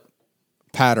template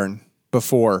pattern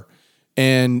before.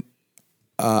 And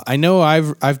I know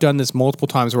I've done this multiple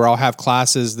times where I'll have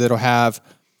classes that'll have,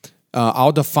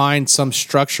 I'll define some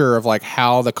structure of like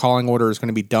how the calling order is going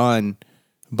to be done,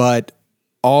 but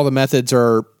all the methods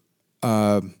are,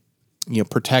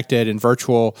 protected and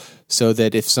virtual, so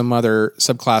that if some other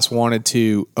subclass wanted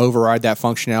to override that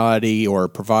functionality or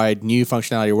provide new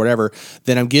functionality or whatever,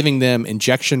 then I'm giving them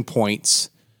injection points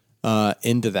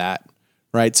into that,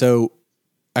 right? So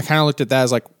I kind of looked at that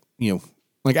as like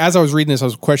as I was reading this, I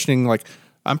was questioning, like,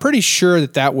 I'm pretty sure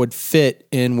that would fit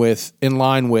in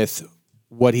line with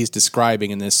what he's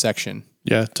describing in this section.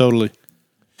 Yeah, totally.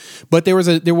 But there was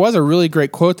a really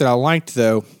great quote that I liked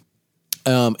though.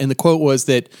 And the quote was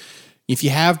that if you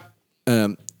have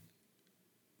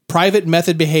private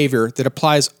method behavior that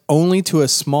applies only to a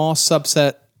small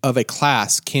subset of a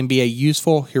class can be a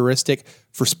useful heuristic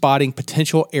for spotting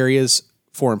potential areas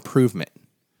for improvement.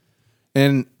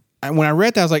 And when I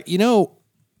read that, I was like,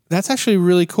 that's actually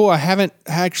really cool. I haven't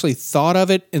actually thought of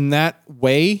it in that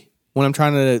way when I'm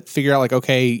trying to figure out, like,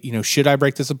 okay, should I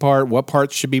break this apart? What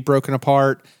parts should be broken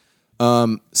apart?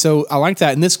 So I like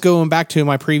that. And this going back to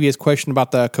my previous question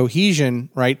about the cohesion,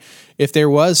 right? If there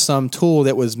was some tool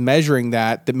that was measuring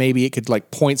that maybe it could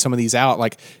like point some of these out,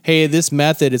 like, hey, this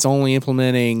method is only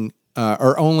implementing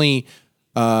or only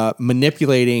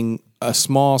manipulating a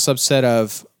small subset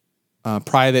of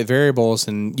private variables,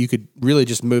 and you could really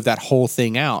just move that whole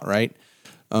thing out, right?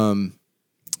 So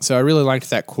I really liked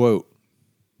that quote.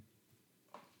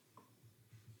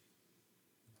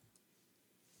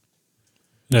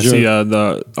 I see our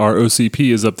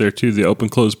OCP is up there too, the open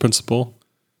close principle.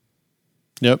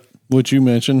 Yep, which you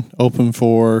mentioned, open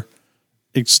for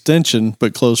extension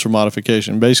but closed for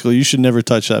modification. Basically, you should never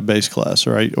touch that base class,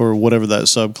 right? Or whatever that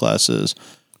subclass is.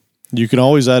 You can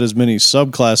always add as many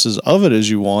subclasses of it as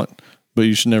you want, but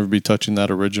you should never be touching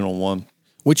that original one.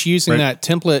 Which, using that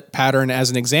template pattern as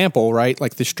an example, right?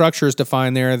 Like the structure is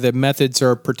defined there, the methods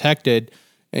are protected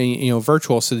and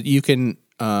virtual, so that you can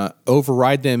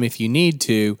override them if you need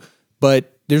to,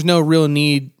 but there's no real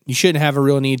need. You shouldn't have a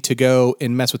real need to go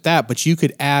and mess with that, but you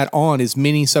could add on as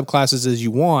many subclasses as you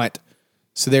want.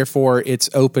 So therefore it's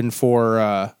open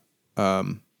for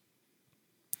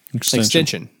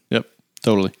extension. Yep,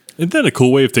 totally. Isn't that a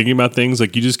cool way of thinking about things?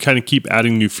 Like, you just kind of keep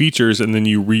adding new features and then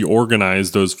you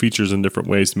reorganize those features in different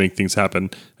ways to make things happen.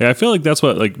 Like, I feel like that's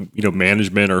what, like,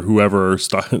 management or whoever,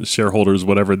 shareholders,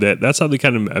 whatever, that's how they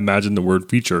kind of imagine the word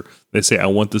feature. They say, I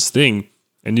want this thing,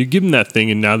 and you give them that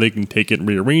thing, and now they can take it and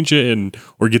rearrange it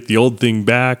or get the old thing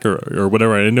back or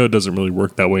whatever. I know it doesn't really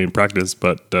work that way in practice,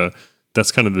 but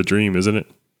that's kind of the dream, isn't it?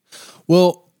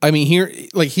 Well, I mean, here,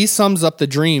 like, he sums up the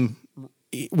dream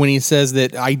when he says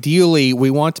that ideally we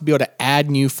want to be able to add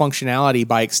new functionality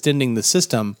by extending the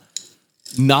system,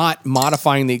 not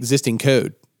modifying the existing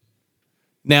code.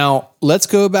 Now, let's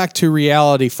go back to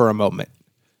reality for a moment.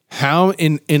 How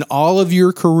in all of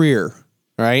your career,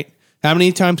 right? How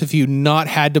many times have you not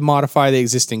had to modify the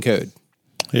existing code?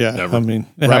 Yeah, never. I mean,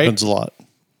 it happens a lot.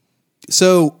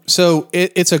 So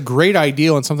it's a great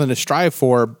ideal and something to strive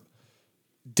for.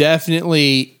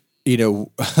 Definitely,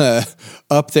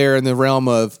 up there in the realm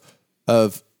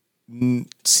of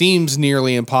seems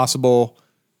nearly impossible.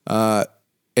 And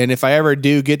if I ever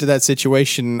do get to that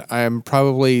situation, I'm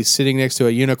probably sitting next to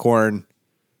a unicorn.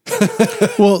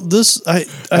 Well,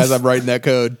 as I'm writing that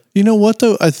code. You know what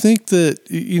though? I think that,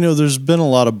 there's been a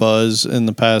lot of buzz in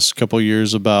the past couple of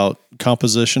years about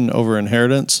composition over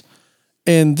inheritance.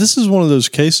 And this is one of those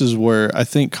cases where I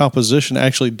think composition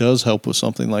actually does help with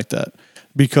something like that,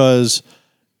 because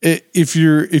if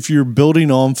you're building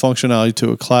on functionality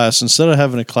to a class, instead of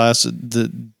having a class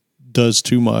that does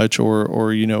too much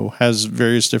or has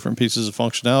various different pieces of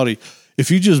functionality, if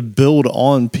you just build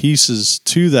on pieces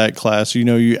to that class,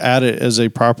 you add it as a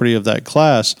property of that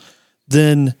class,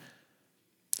 then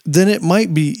it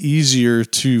might be easier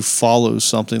to follow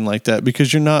something like that,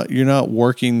 because you're not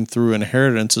working through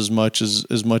inheritance as much as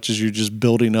you're just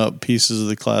building up pieces of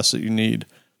the class that you need.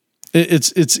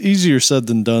 It's easier said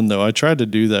than done, though. I tried to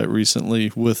do that recently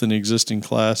with an existing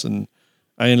class, and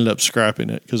I ended up scrapping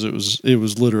it because it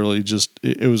was literally just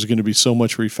it was going to be so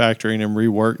much refactoring and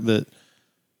rework that.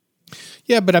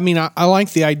 Yeah, but I mean, I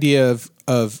like the idea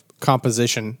of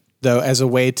composition though as a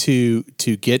way to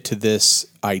get to this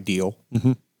ideal.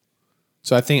 Mm-hmm.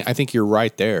 So I think you're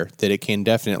right there that it can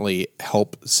definitely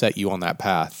help set you on that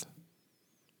path.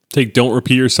 Don't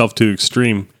repeat yourself to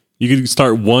extreme. You could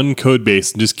start one code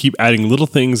base and just keep adding little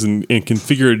things and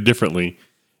configure it differently.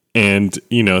 And,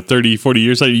 30, 40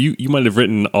 years later, you might have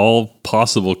written all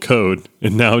possible code,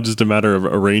 and now it's just a matter of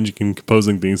arranging and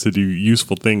composing things to do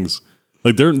useful things.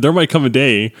 Like there might come a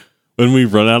day when we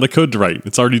run out of code to write.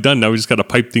 It's already done. Now we just got to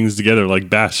pipe things together like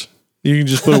Bash. You can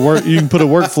just put a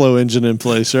workflow engine in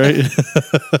place, right?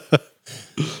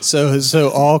 So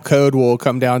all code will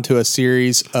come down to a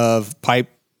series of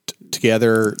piped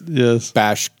together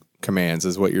Bash commands,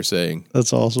 is what you're saying.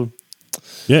 That's awesome.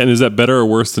 Yeah, and is that better or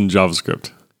worse than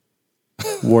JavaScript?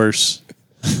 Worse.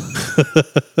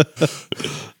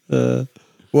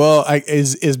 Well,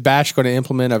 is Bash going to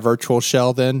implement a virtual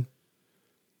shell then?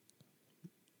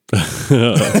 I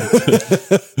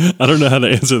don't know how to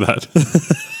answer that.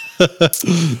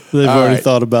 They've already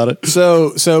thought about it.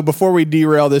 So before we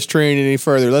derail this train any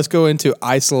further, let's go into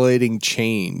isolating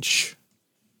change.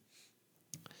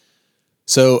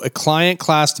 So a client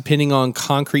class, depending on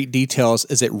concrete details,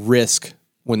 is at risk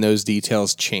when those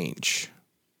details change.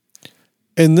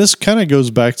 And this kind of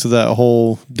goes back to that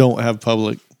whole don't have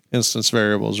public instance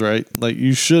variables, right? Like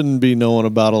you shouldn't be knowing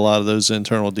about a lot of those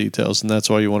internal details, and that's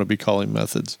why you want to be calling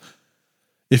methods.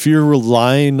 If you're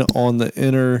relying on the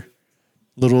inner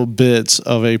little bits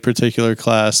of a particular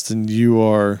class, then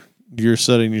you're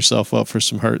setting yourself up for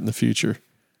some hurt in the future.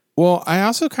 Well, I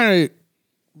also kind of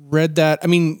read that. I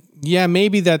mean, yeah,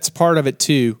 maybe that's part of it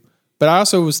too. But I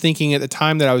also was thinking at the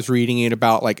time that I was reading it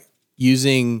about like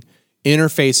using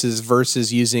interfaces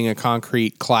versus using a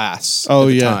concrete class. Oh, at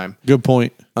the yeah. time. Good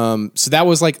point. So that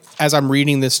was like, as I'm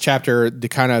reading this chapter, the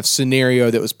kind of scenario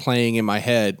that was playing in my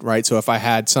head, right? So if I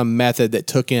had some method that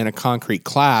took in a concrete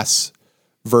class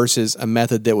versus a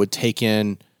method that would take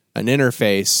in an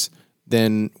interface,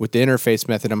 then with the interface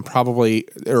method,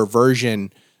 or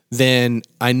version, then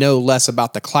I know less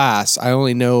about the class. I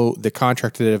only know the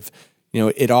contract that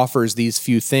it offers these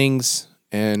few things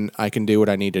and I can do what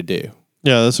I need to do.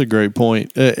 Yeah, that's a great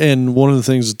point. And one of the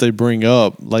things that they bring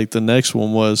up, like the next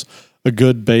one was a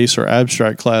good base or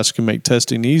abstract class can make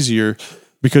testing easier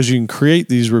because you can create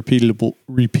these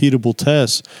repeatable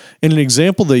tests. And an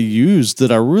example they used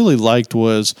that I really liked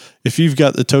was if you've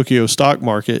got the Tokyo stock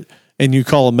market and you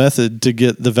call a method to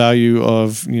get the value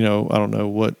of, I don't know,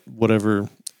 whatever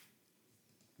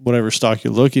stock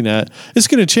you're looking at, it's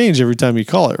going to change every time you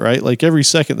call it, right? Like every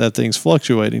second that thing's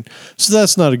fluctuating. So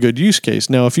that's not a good use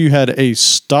case. Now, if you had a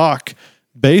stock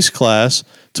base class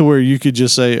to where you could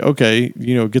just say, okay,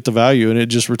 get the value and it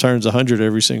just returns 100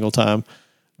 every single time,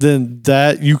 then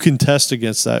that you can test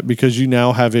against that because you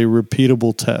now have a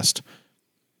repeatable test.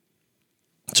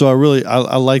 So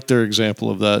I like their example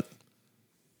of that.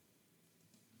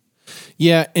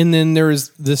 Yeah, and then there is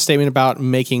this statement about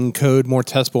making code more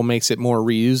testable makes it more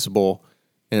reusable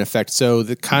in effect. So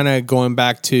the kind of going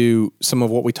back to some of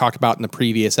what we talked about in the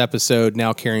previous episode,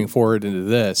 now carrying forward into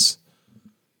this,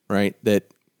 right?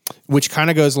 Which kind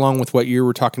of goes along with what you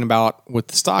were talking about with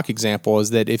the stock example,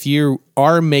 is that if you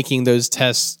are making those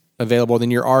tests available, then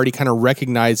you're already kind of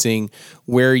recognizing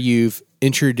where you've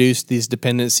introduced these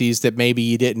dependencies that maybe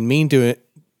you didn't mean to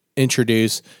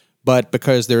introduce, but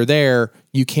because they're there,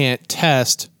 you can't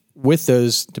test with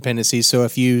those dependencies. So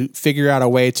if you figure out a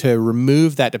way to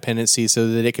remove that dependency so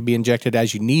that it can be injected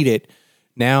as you need it,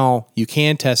 now you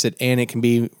can test it and it can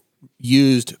be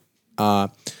used.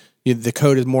 The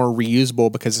code is more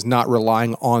reusable because it's not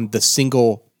relying on the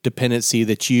single dependency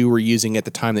that you were using at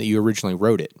the time that you originally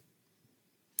wrote it.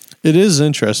 It is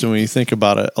interesting when you think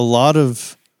about it. A lot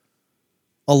of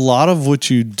what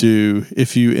you do,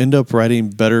 if you end up writing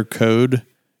better code,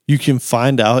 you can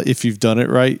find out if you've done it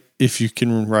right if you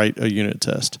can write a unit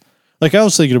test. Like I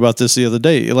was thinking about this the other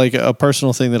day. Like a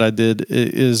personal thing that I did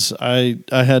is I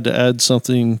had to add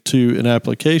something to an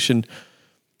application,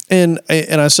 and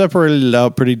I separated it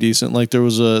out pretty decent. Like there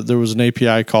was an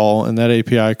API call, and that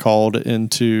API called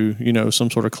into some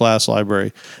sort of class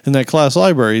library, and that class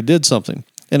library did something.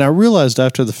 And I realized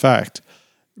after the fact,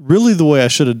 really the way I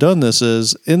should have done this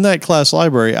is in that class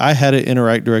library, I had it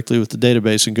interact directly with the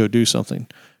database and go do something.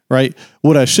 Right?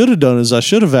 What I should have done is I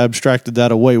should have abstracted that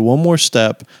away one more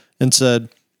step and said,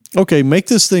 okay, make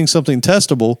this thing something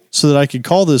testable so that I could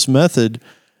call this method.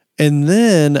 And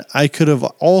then I could have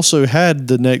also had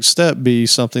the next step be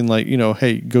something like,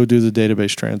 hey, go do the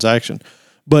database transaction.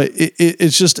 But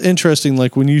it's just interesting,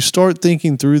 like when you start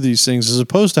thinking through these things, as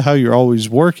opposed to how you're always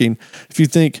working, if you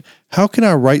think, how can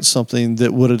I write something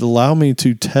that would allow me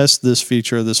to test this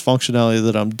feature, this functionality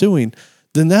that I'm doing,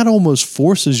 then that almost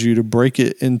forces you to break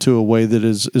it into a way that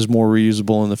is more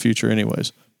reusable in the future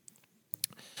anyways.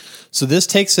 So this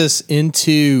takes us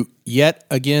into yet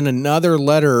again another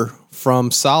letter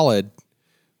from Solid,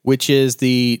 which is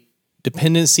the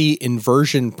dependency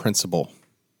inversion principle,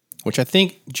 which I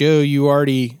think, Joe,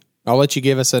 I'll let you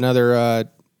give us another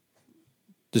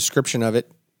description of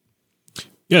it.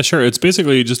 Yeah, sure. It's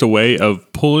basically just a way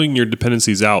of pulling your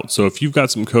dependencies out. So if you've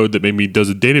got some code that maybe does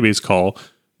a database call,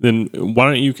 then why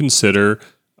don't you consider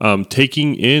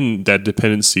taking in that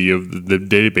dependency of the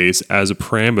database as a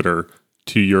parameter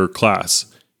to your class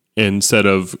instead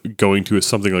of going to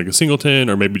something like a singleton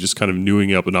or maybe just kind of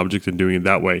newing up an object and doing it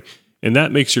that way. And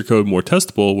that makes your code more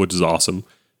testable, which is awesome.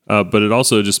 But it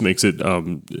also just makes it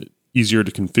easier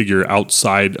to configure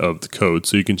outside of the code.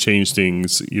 So you can change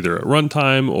things either at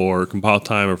runtime or compile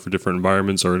time or for different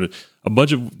environments or a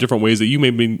bunch of different ways that you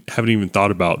maybe haven't even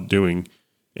thought about doing.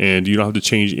 And you don't have to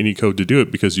change any code to do it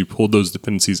because you pulled those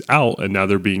dependencies out and now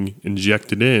they're being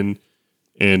injected in,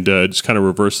 and it just kind of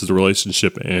reverses the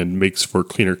relationship and makes for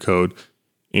cleaner code.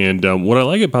 And what I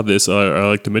like about this, I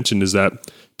like to mention, is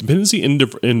that dependency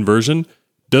inversion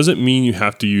doesn't mean you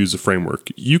have to use a framework.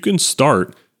 You can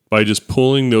start by just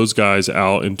pulling those guys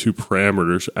out into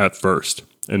parameters at first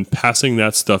and passing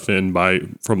that stuff in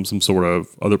from some sort of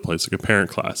other place, like a parent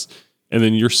class. And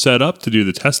then you're set up to do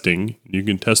the testing. You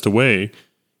can test away.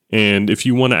 And if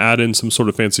you want to add in some sort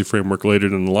of fancy framework later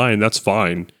down the line, that's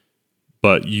fine.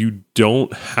 But you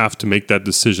don't have to make that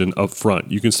decision up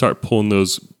front. You can start pulling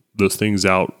those things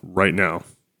out right now.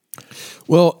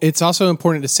 Well, it's also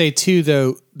important to say too,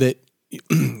 though, that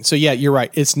so yeah, you're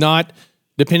right. It's not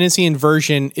dependency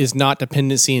inversion is not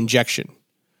dependency injection.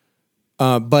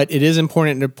 But it is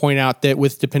important to point out that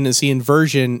with dependency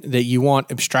inversion that you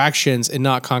want abstractions and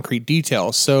not concrete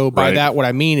details. So by that, what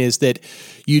I mean is that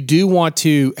you do want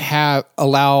to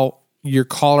allow your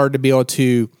caller to be able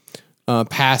to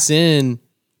pass in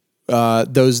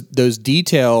those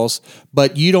details,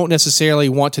 but you don't necessarily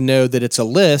want to know that it's a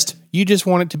list. You just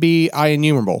want it to be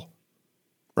IEnumerable,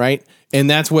 right? And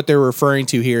that's what they're referring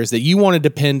to here, is that you want to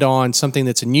depend on something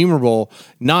that's enumerable,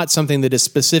 not something that is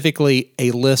specifically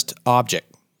a list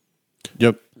object.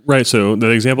 Yep. Right. So the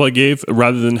example I gave,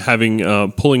 rather than having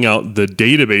pulling out the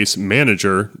database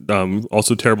manager,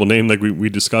 also terrible name like we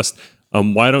discussed,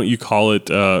 why don't you call it,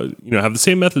 have the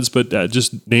same methods, but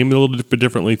just name it a little bit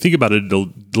differently. Think about it a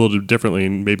little bit differently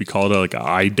and maybe call it like an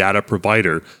iData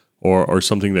provider or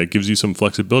something that gives you some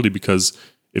flexibility, because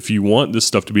if you want this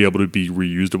stuff to be able to be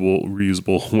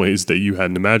reusable ways that you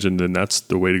hadn't imagined, then that's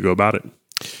the way to go about it.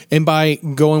 And by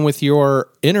going with your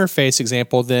interface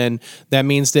example, then that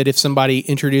means that if somebody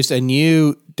introduced a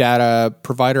new data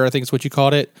provider, I think it's what you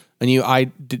called it, a new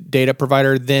data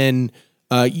provider, then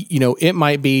it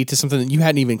might be to something that you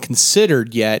hadn't even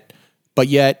considered yet, but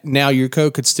yet now your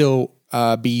code could still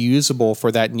be usable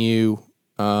for that new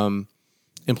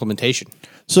implementation.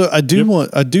 So I do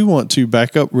want to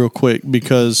back up real quick,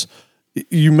 because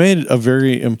you made a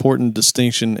very important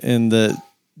distinction in the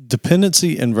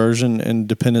dependency inversion and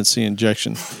dependency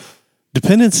injection.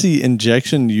 Dependency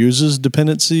injection uses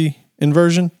dependency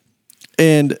inversion.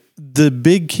 And the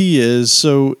big key is,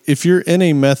 so if you're in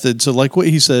a method, so like what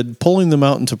he said, pulling them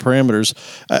out into parameters,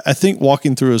 I think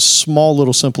walking through a small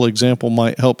little simple example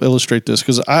might help illustrate this,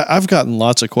 because I've gotten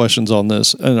lots of questions on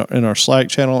this in our Slack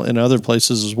channel and other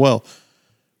places as well.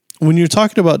 When you're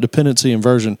talking about dependency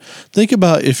inversion, think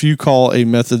about if you call a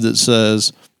method that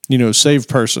says, save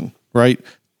person, right?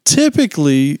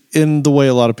 Typically, in the way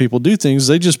a lot of people do things,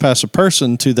 they just pass a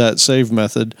person to that save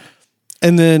method.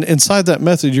 And then inside that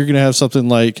method, you're going to have something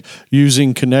like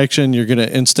using connection. You're going to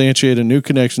instantiate a new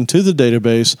connection to the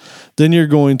database. Then you're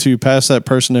going to pass that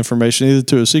person information either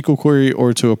to a SQL query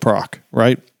or to a proc,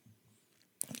 right?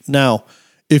 Now,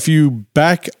 if you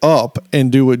back up and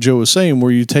do what Joe was saying,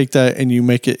 where you take that and you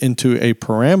make it into a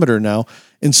parameter now,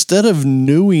 instead of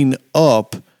newing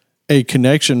up a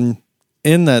connection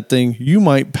in that thing, you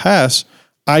might pass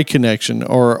iConnection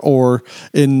or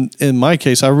in my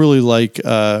case, I really like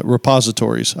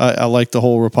repositories. I like the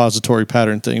whole repository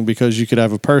pattern thing, because you could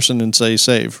have a person and say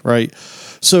save, right?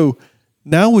 So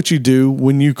now what you do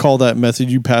when you call that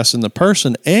method, you pass in the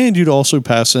person, and you'd also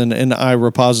pass in an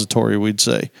iRepository, we'd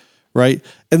say, right?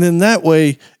 And then that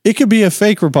way, it could be a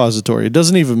fake repository. It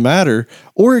doesn't even matter.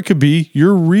 Or it could be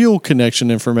your real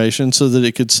connection information so that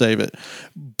it could save it.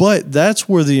 But that's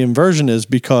where the inversion is,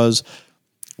 because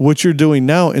what you're doing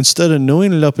now, instead of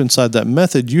newing it up inside that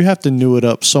method, you have to new it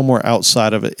up somewhere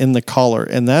outside of it in the caller.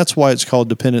 And that's why it's called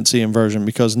dependency inversion,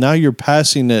 because now you're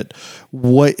passing it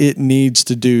what it needs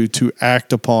to do to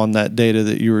act upon that data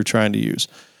that you were trying to use.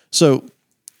 So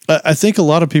I think a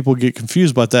lot of people get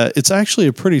confused about that. It's actually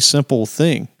a pretty simple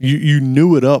thing. You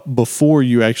new it up before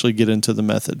you actually get into the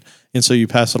method. And so you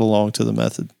pass it along to the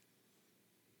method.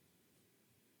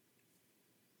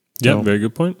 Yeah, very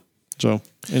good point. So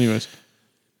anyways.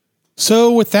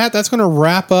 So with that, that's going to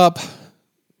wrap up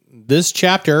this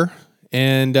chapter.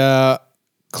 And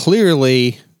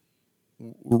clearly,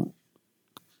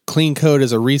 Clean Code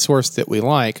is a resource that we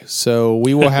like. So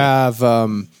we will have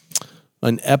an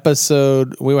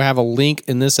episode. We will have a link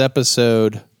in this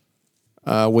episode,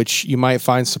 which you might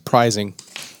find surprising,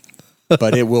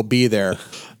 but it will be there.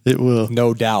 It will.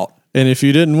 No doubt. And if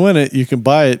you didn't win it, you can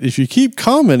buy it. If you keep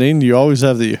commenting, you always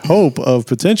have the hope of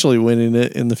potentially winning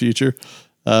it in the future.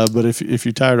 But if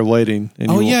you're tired of waiting,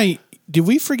 and did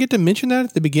we forget to mention that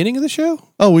at the beginning of the show?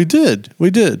 Oh, we did.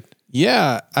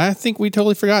 Yeah, I think we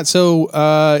totally forgot. So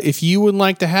if you would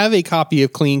like to have a copy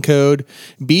of Clean Code,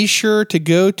 be sure to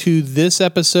go to this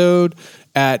episode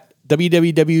at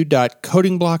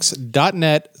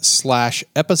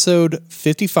www.codingblocks.net/episode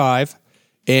 55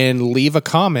 and leave a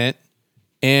comment.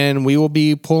 And we will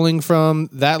be pulling from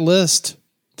that list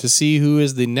to see who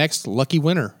is the next lucky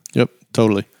winner. Yep,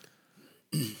 totally.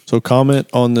 So comment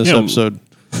on this episode.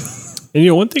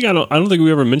 And one thing I don't think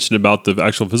we ever mentioned about the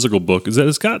actual physical book is that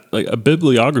it's got like a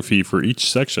bibliography for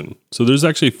each section. So there's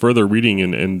actually further reading,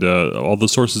 and all the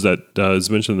sources that is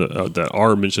mentioned that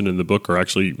are mentioned in the book are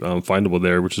actually findable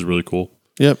there, which is really cool.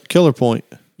 Yep, killer point.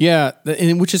 Yeah,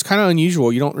 and which is kind of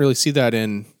unusual. You don't really see that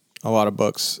in a lot of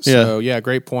books. So yeah,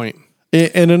 great point.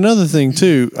 And another thing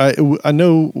too, I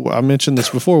know I mentioned this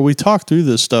before, we talked through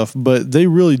this stuff, but they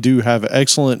really do have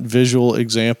excellent visual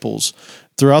examples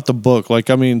throughout the book. Like,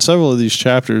 I mean, several of these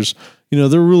chapters,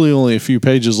 they're really only a few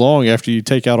pages long after you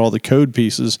take out all the code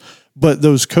pieces, but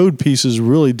those code pieces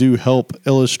really do help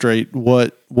illustrate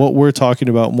what we're talking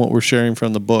about and what we're sharing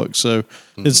from the book. So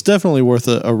it's definitely worth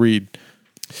a read.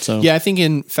 So yeah, I think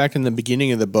in fact, in the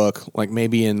beginning of the book, like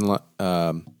maybe in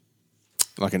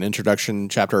like an introduction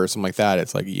chapter or something like that,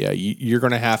 it's like, yeah, you're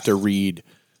going to have to read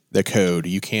the code.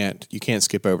 You can't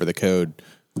skip over the code,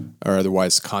 or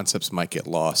otherwise concepts might get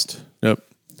lost. Yep.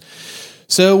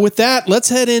 So with that, let's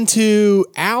head into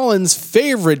Alan's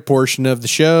favorite portion of the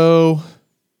show.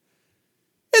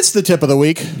 It's the tip of the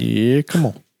week. Yeah, come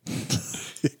on.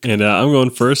 And I'm going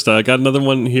first. I got another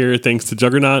one here thanks to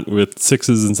Juggernaut with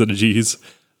 6s instead of G's.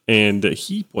 And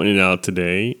he pointed out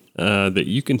today that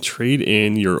you can trade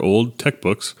in your old tech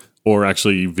books, or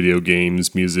actually video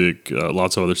games, music,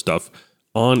 lots of other stuff,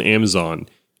 on Amazon.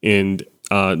 And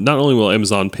not only will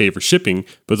Amazon pay for shipping,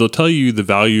 but they'll tell you the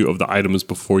value of the items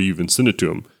before you even send it to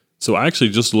them. So I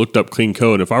actually just looked up Clean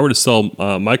Code. If I were to sell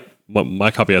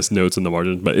my copy has notes in the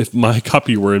margin, but if my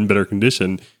copy were in better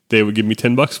condition, they would give me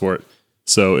 $10 for it.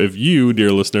 So if you,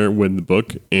 dear listener, win the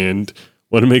book and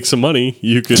want to make some money,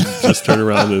 you could just turn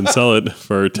around and sell it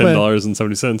for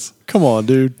 $10.70. Come on,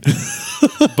 dude.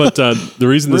 But the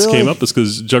reason this came up is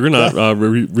because Juggernaut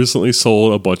recently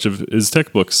sold a bunch of his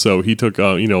tech books. So he took,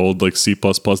 old like C++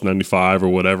 95 or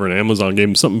whatever, and Amazon gave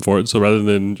him something for it. So rather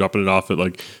than dropping it off at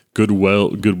like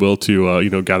Goodwill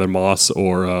to, gather moss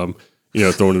or,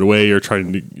 throwing it away or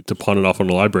trying to pawn it off on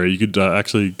the library, you could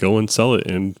actually go and sell it,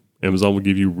 and Amazon will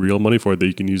give you real money for it that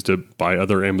you can use to buy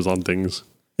other Amazon things.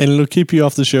 And it'll keep you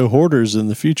off the show hoarders in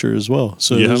the future as well.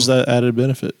 So there's that added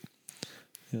benefit.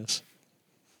 Yes.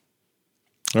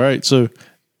 All right. So,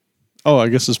 I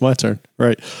guess it's my turn.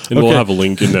 Right. And we'll have a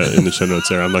link in the show notes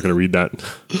there. I'm not going to read that.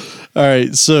 All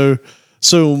right. So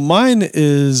mine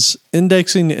is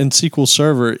indexing in SQL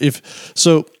Server.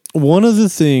 One of the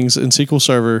things in SQL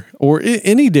Server, or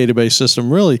any database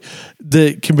system really,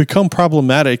 that can become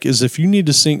problematic is if you need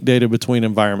to sync data between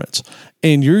environments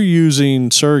and you're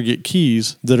using surrogate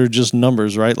keys that are just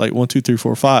numbers, right? Like 1, 2, 3,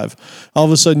 4, 5. All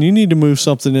of a sudden you need to move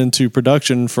something into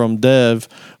production from dev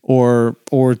or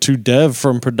to dev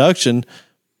from production.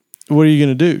 What are you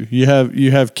going to do? You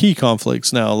have key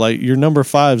conflicts now. Like your number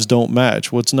 5s don't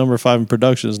match. What's number 5 in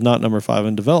production is not number 5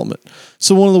 in development.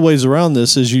 So one of the ways around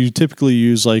this is you typically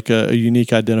use like a unique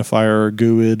identifier or a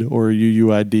GUID or a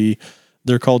UUID.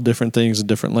 They're called different things in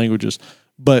different languages.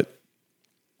 But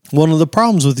one of the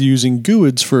problems with using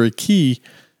GUIDs for a key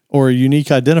or a unique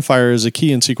identifier as a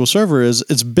key in SQL Server is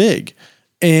it's big.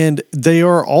 And they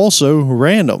are also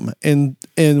random. And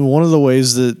one of the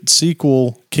ways that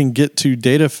SQL can get to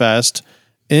data fast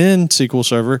in SQL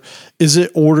Server is it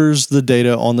orders the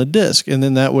data on the disk. And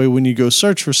then that way, when you go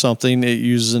search for something, it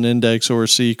uses an index or a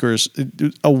seek or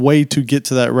a way to get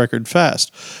to that record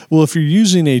fast. Well, if you're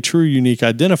using a true unique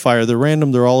identifier, they're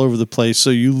random, they're all over the place. So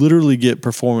you literally get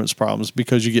performance problems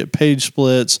because you get page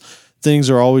splits. Things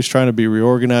are always trying to be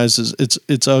reorganized.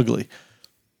 It's ugly.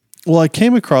 Well, I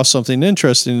came across something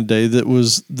interesting today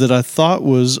that I thought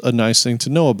was a nice thing to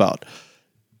know about.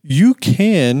 You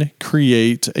can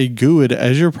create a GUID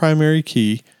as your primary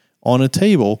key on a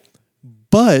table,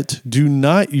 but do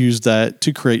not use that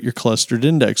to create your clustered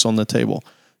index on the table.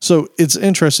 So it's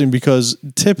interesting because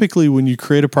typically when you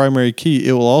create a primary key,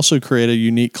 it will also create a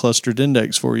unique clustered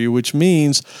index for you, which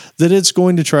means that it's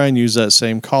going to try and use that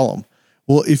same column.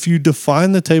 Well, if you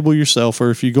define the table yourself, or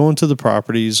if you go into the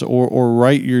properties or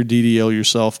write your DDL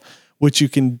yourself, what you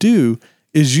can do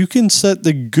is you can set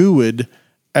the GUID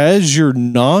as your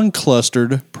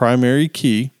non-clustered primary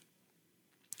key,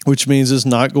 which means it's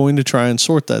not going to try and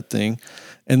sort that thing.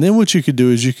 And then what you could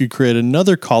do is you could create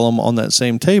another column on that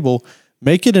same table,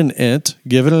 make it an int,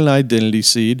 give it an identity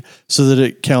seed so that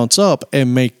it counts up,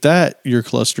 and make that your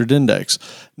clustered index.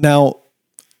 Now,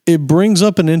 it brings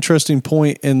up an interesting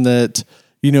point in that,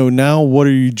 now what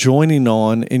are you joining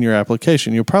on in your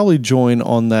application? You'll probably join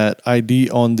on that ID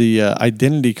on the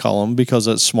identity column because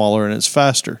it's smaller and it's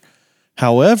faster.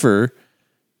 However,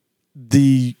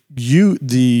 the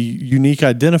unique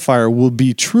identifier will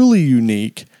be truly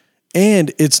unique,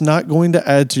 and it's not going to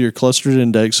add to your clustered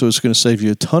index, so it's going to save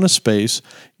you a ton of space.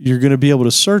 You're going to be able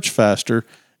to search faster,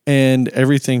 and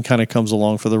everything kind of comes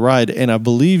along for the ride. And I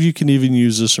believe you can even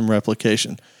use this in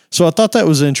replication. So I thought that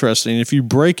was interesting. If you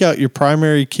break out your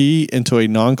primary key into a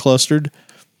non-clustered,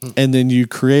 and then you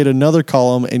create another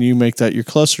column and you make that your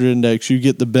clustered index, you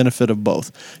get the benefit of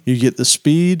both. You get the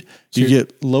speed, you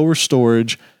get lower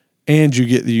storage, and you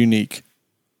get the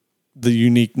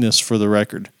uniqueness for the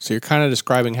record. So you're kind of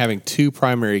describing having two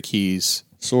primary keys.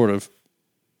 Sort of.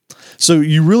 So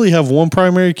you really have one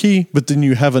primary key, but then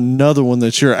you have another one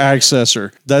that's your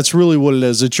accessor. That's really what it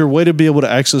is. It's your way to be able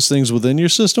to access things within your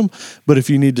system. But if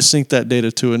you need to sync that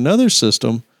data to another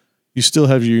system, you still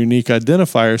have your unique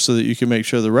identifier so that you can make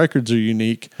sure the records are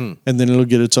unique, and then it'll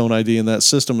get its own ID in that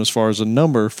system as far as a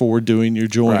number for doing your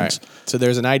joins. Right. So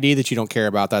there's an ID that you don't care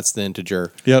about. That's the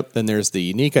integer. Yep. Then there's the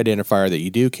unique identifier that you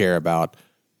do care about,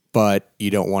 but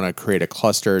you don't want to create a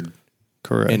clustered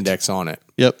index on it.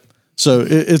 Yep. So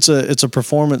it's a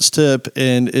performance tip,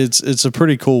 and it's a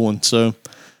pretty cool one. So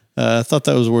I thought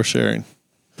that was worth sharing.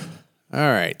 All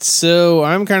right, so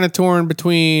I'm kind of torn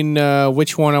between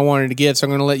which one I wanted to give, so I'm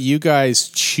going to let you guys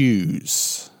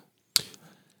choose.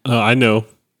 I know.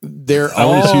 They're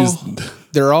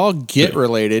all Git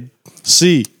related.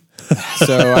 C.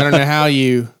 So I don't know how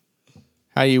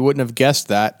you wouldn't have guessed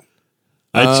that.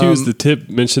 I choose the tip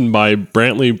mentioned by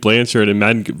Brantley Blanchard and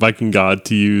Mad Viking God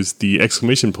to use the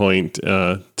exclamation point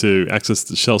to access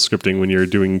the shell scripting when you're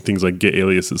doing things like get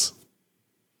aliases.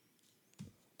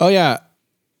 Oh yeah.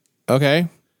 Okay.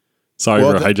 Sorry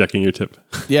for hijacking your tip.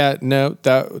 Yeah, no,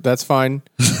 that's fine.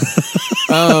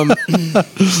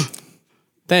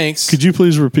 Thanks. Could you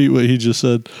please repeat what he just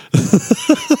said?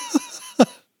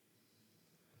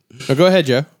 Oh, go ahead,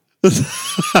 Joe.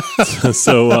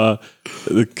 So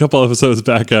a couple episodes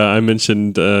back, I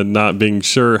mentioned not being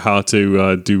sure how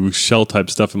to do shell type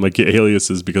stuff in my Git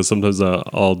aliases because sometimes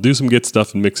I'll do some Git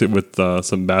stuff and mix it with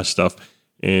some bash stuff.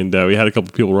 And we had a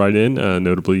couple people write in,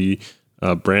 notably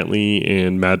Brantley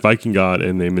and Mad Viking God,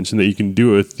 and they mentioned that you can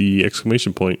do it with the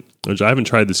exclamation point, which I haven't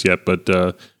tried this yet, but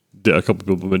a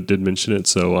couple people did mention it,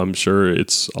 so I'm sure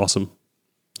it's awesome.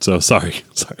 So sorry.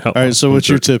 All right, so what's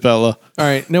your tip, Outlaw? All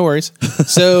right, no worries.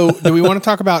 So do we want to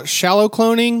talk about shallow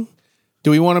cloning?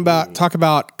 Do we want to talk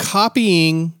about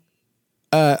copying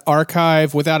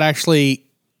archive without actually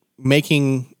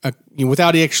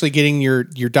without actually getting your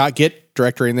 .git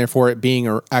directory and therefore it being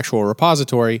an actual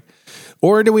repository?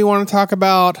 Or do we want to talk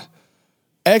about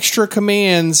extra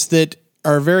commands that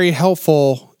are very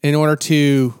helpful in order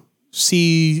to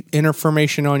see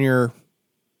information on your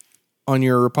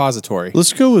repository?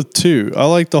 Let's go with two. I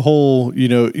like the whole,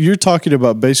 you're talking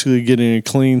about basically getting a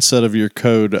clean set of your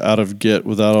code out of Git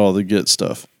without all the Git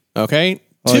stuff. Okay.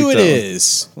 Two it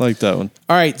is. I like that one.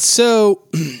 All right. So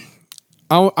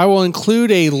I will include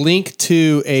a link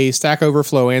to a Stack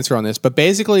Overflow answer on this, but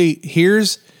basically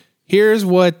here's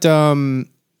what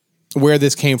where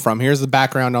this came from. Here's the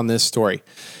background on this story.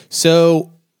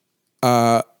 So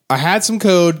I had some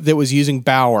code that was using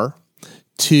Bower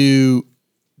to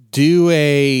do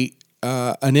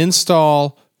an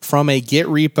install from a Git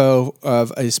repo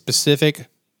of a specific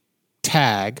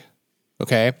tag,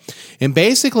 Okay. And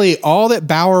basically all that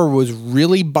Bauer was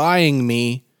really buying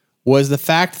me was the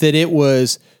fact that it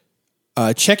was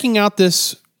checking out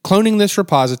cloning this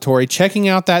repository, checking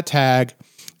out that tag,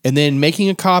 and then making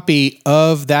a copy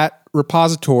of that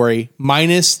repository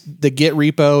minus the git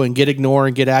repo and git ignore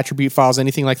and git attribute files,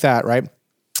 anything like that, right?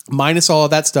 Minus all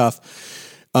of that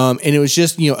stuff. And it was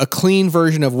just, a clean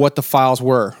version of what the files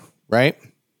were, right?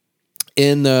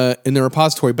 In the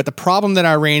repository. But the problem that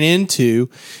I ran into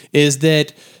is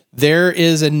that there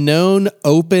is a known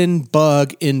open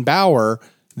bug in Bauer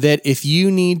that if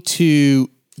you need to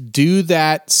do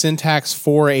that syntax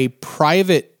for a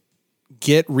private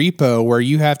Git repo where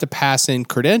you have to pass in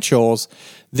credentials,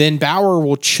 then Bauer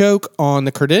will choke on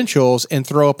the credentials and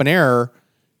throw up an error,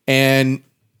 and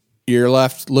you're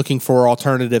left looking for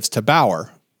alternatives to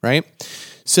Bauer, right?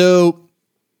 So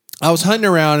I was hunting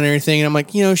around and everything, and I'm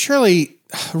like, surely,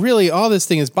 really, all this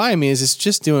thing is buying me is it's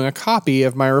just doing a copy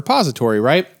of my repository,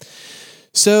 right?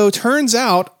 So turns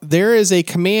out there is a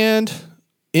command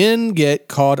in Git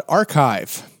called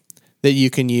archive that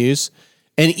you can use.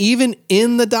 And even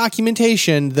in the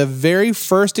documentation, the very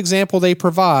first example they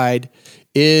provide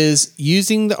is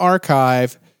using the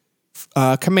archive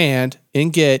command in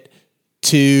Git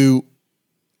to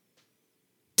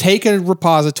take a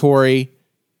repository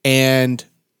and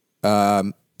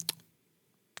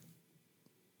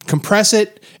compress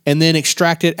it and then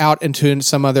extract it out into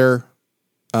some other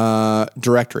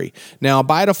directory. Now,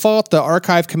 by default, the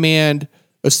archive command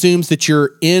assumes that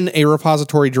you're in a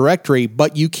repository directory,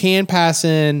 but you can pass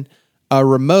in a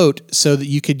remote so that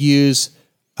you could use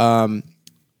a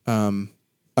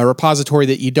repository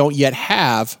that you don't yet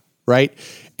have, right?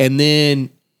 And then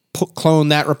clone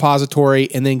that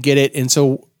repository and then get it. And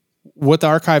so what the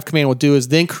archive command will do is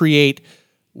then create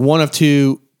one of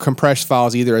two compressed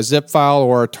files, either a zip file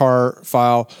or a tar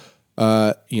file,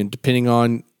 depending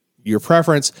on your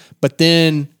preference. But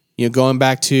then, going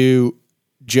back to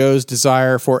Joe's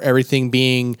desire for everything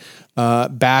being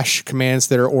bash commands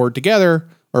that are ORed together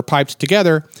or piped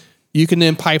together, you can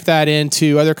then pipe that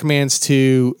into other commands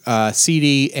to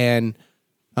CD and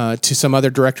to some other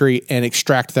directory and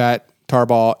extract that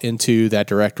tarball into that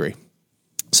directory.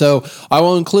 So I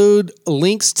will include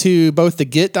links to both the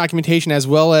Git documentation as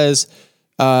well as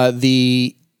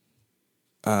the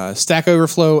Stack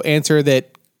Overflow answer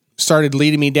that started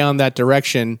leading me down that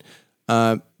direction.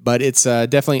 But it's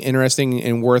definitely interesting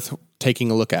and worth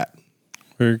taking a look at.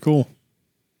 Very cool.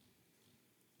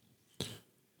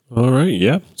 All right,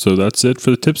 yeah. So that's it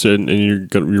for the tips, and you're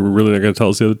really not going to tell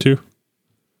us the other two?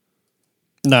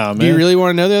 Nah, man. Do you really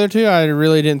want to know the other two? I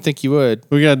really didn't think you would.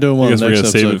 We got to do them on the next episode. We're going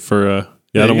to save it for...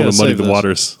 I don't want to muddy the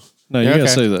waters. No, you got to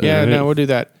save that. Yeah, no, we'll do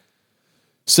that.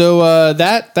 So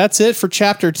that's it for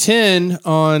Chapter 10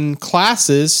 on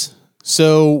classes.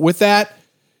 So with that,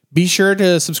 be sure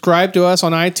to subscribe to us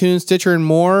on iTunes, Stitcher, and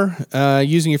more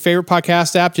using your favorite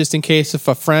podcast app, just in case if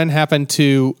a friend happened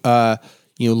to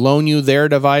loan you their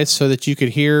device so that you could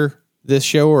hear this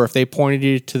show, or if they pointed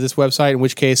you to this website, in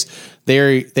which case they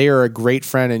are a great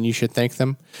friend and you should thank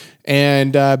them.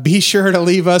 And be sure to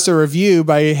leave us a review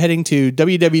by heading to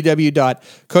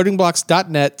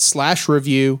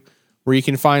www.codingblocks.net/review, where you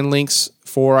can find links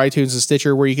for iTunes and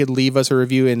Stitcher where you could leave us a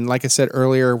review. And like I said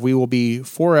earlier, we will be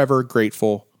forever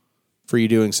grateful for you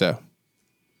doing so.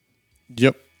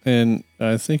 Yep. And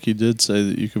I think you did say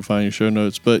that you can find your show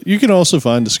notes, but you can also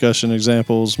find discussion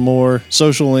examples, more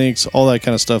social links, all that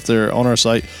kind of stuff there on our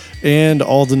site, and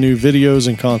all the new videos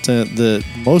and content that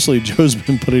mostly Joe's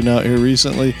been putting out here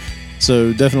recently.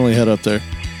 So definitely head up there.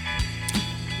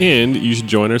 And you should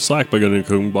join our Slack by going to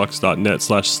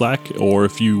codingblocks.net/Slack, or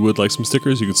if you would like some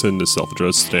stickers, you can send a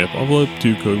self-addressed stamp envelope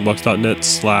to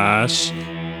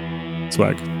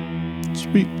codingblocks.net/swag.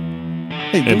 Sweet.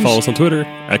 Hey, and follow us on Twitter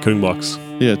 @codingblocks.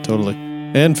 Yeah, totally.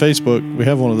 And Facebook. We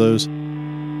have one of those.